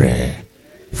have prayer.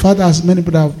 Father, as many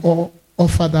people have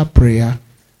offered that prayer,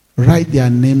 write their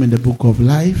name in the book of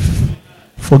life.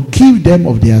 Forgive them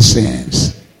of their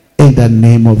sins. In the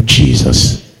name of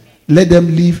Jesus. Let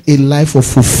them live a life of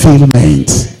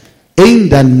fulfillment. In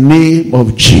the name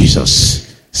of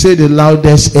Jesus. Say the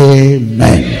loudest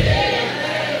amen.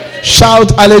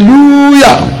 Shout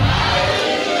hallelujah.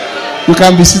 You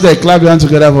can be seated. Clap your hands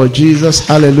together for Jesus.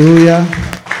 Hallelujah.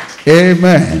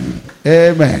 Amen.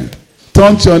 Amen.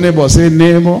 Turn to your neighbor. Say,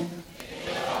 neighbor,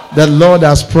 the Lord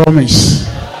has promised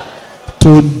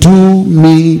to do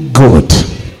me good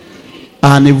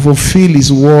and he will fulfill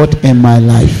his word in my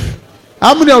life.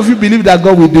 How many of you believe that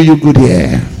God will do you good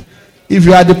here? If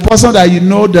you are the person that you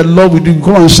know the Lord will do,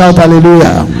 come on, shout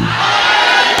hallelujah.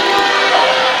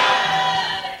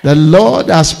 The Lord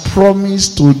has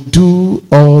promised to do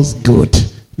us good.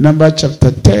 Numbers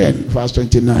chapter 10, verse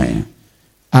 29.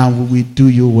 And we will do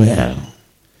you well.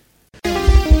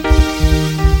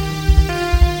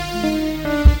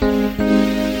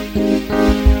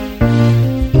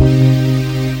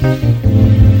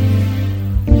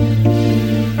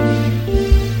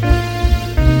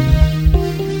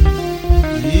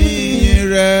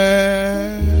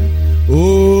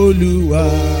 Olúwa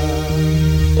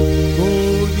kò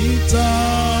ní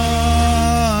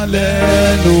tán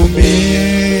lẹ́nu mi,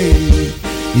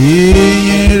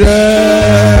 ìyìn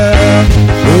rẹ̀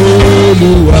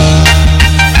Olúwa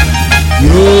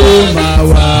yóò máa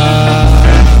wà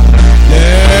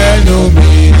lẹ́nu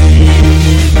mi,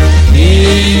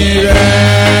 ìyìn rẹ̀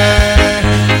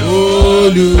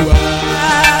Olúwa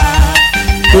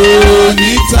kò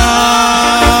ní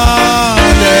tán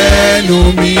lẹ́nu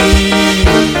mi.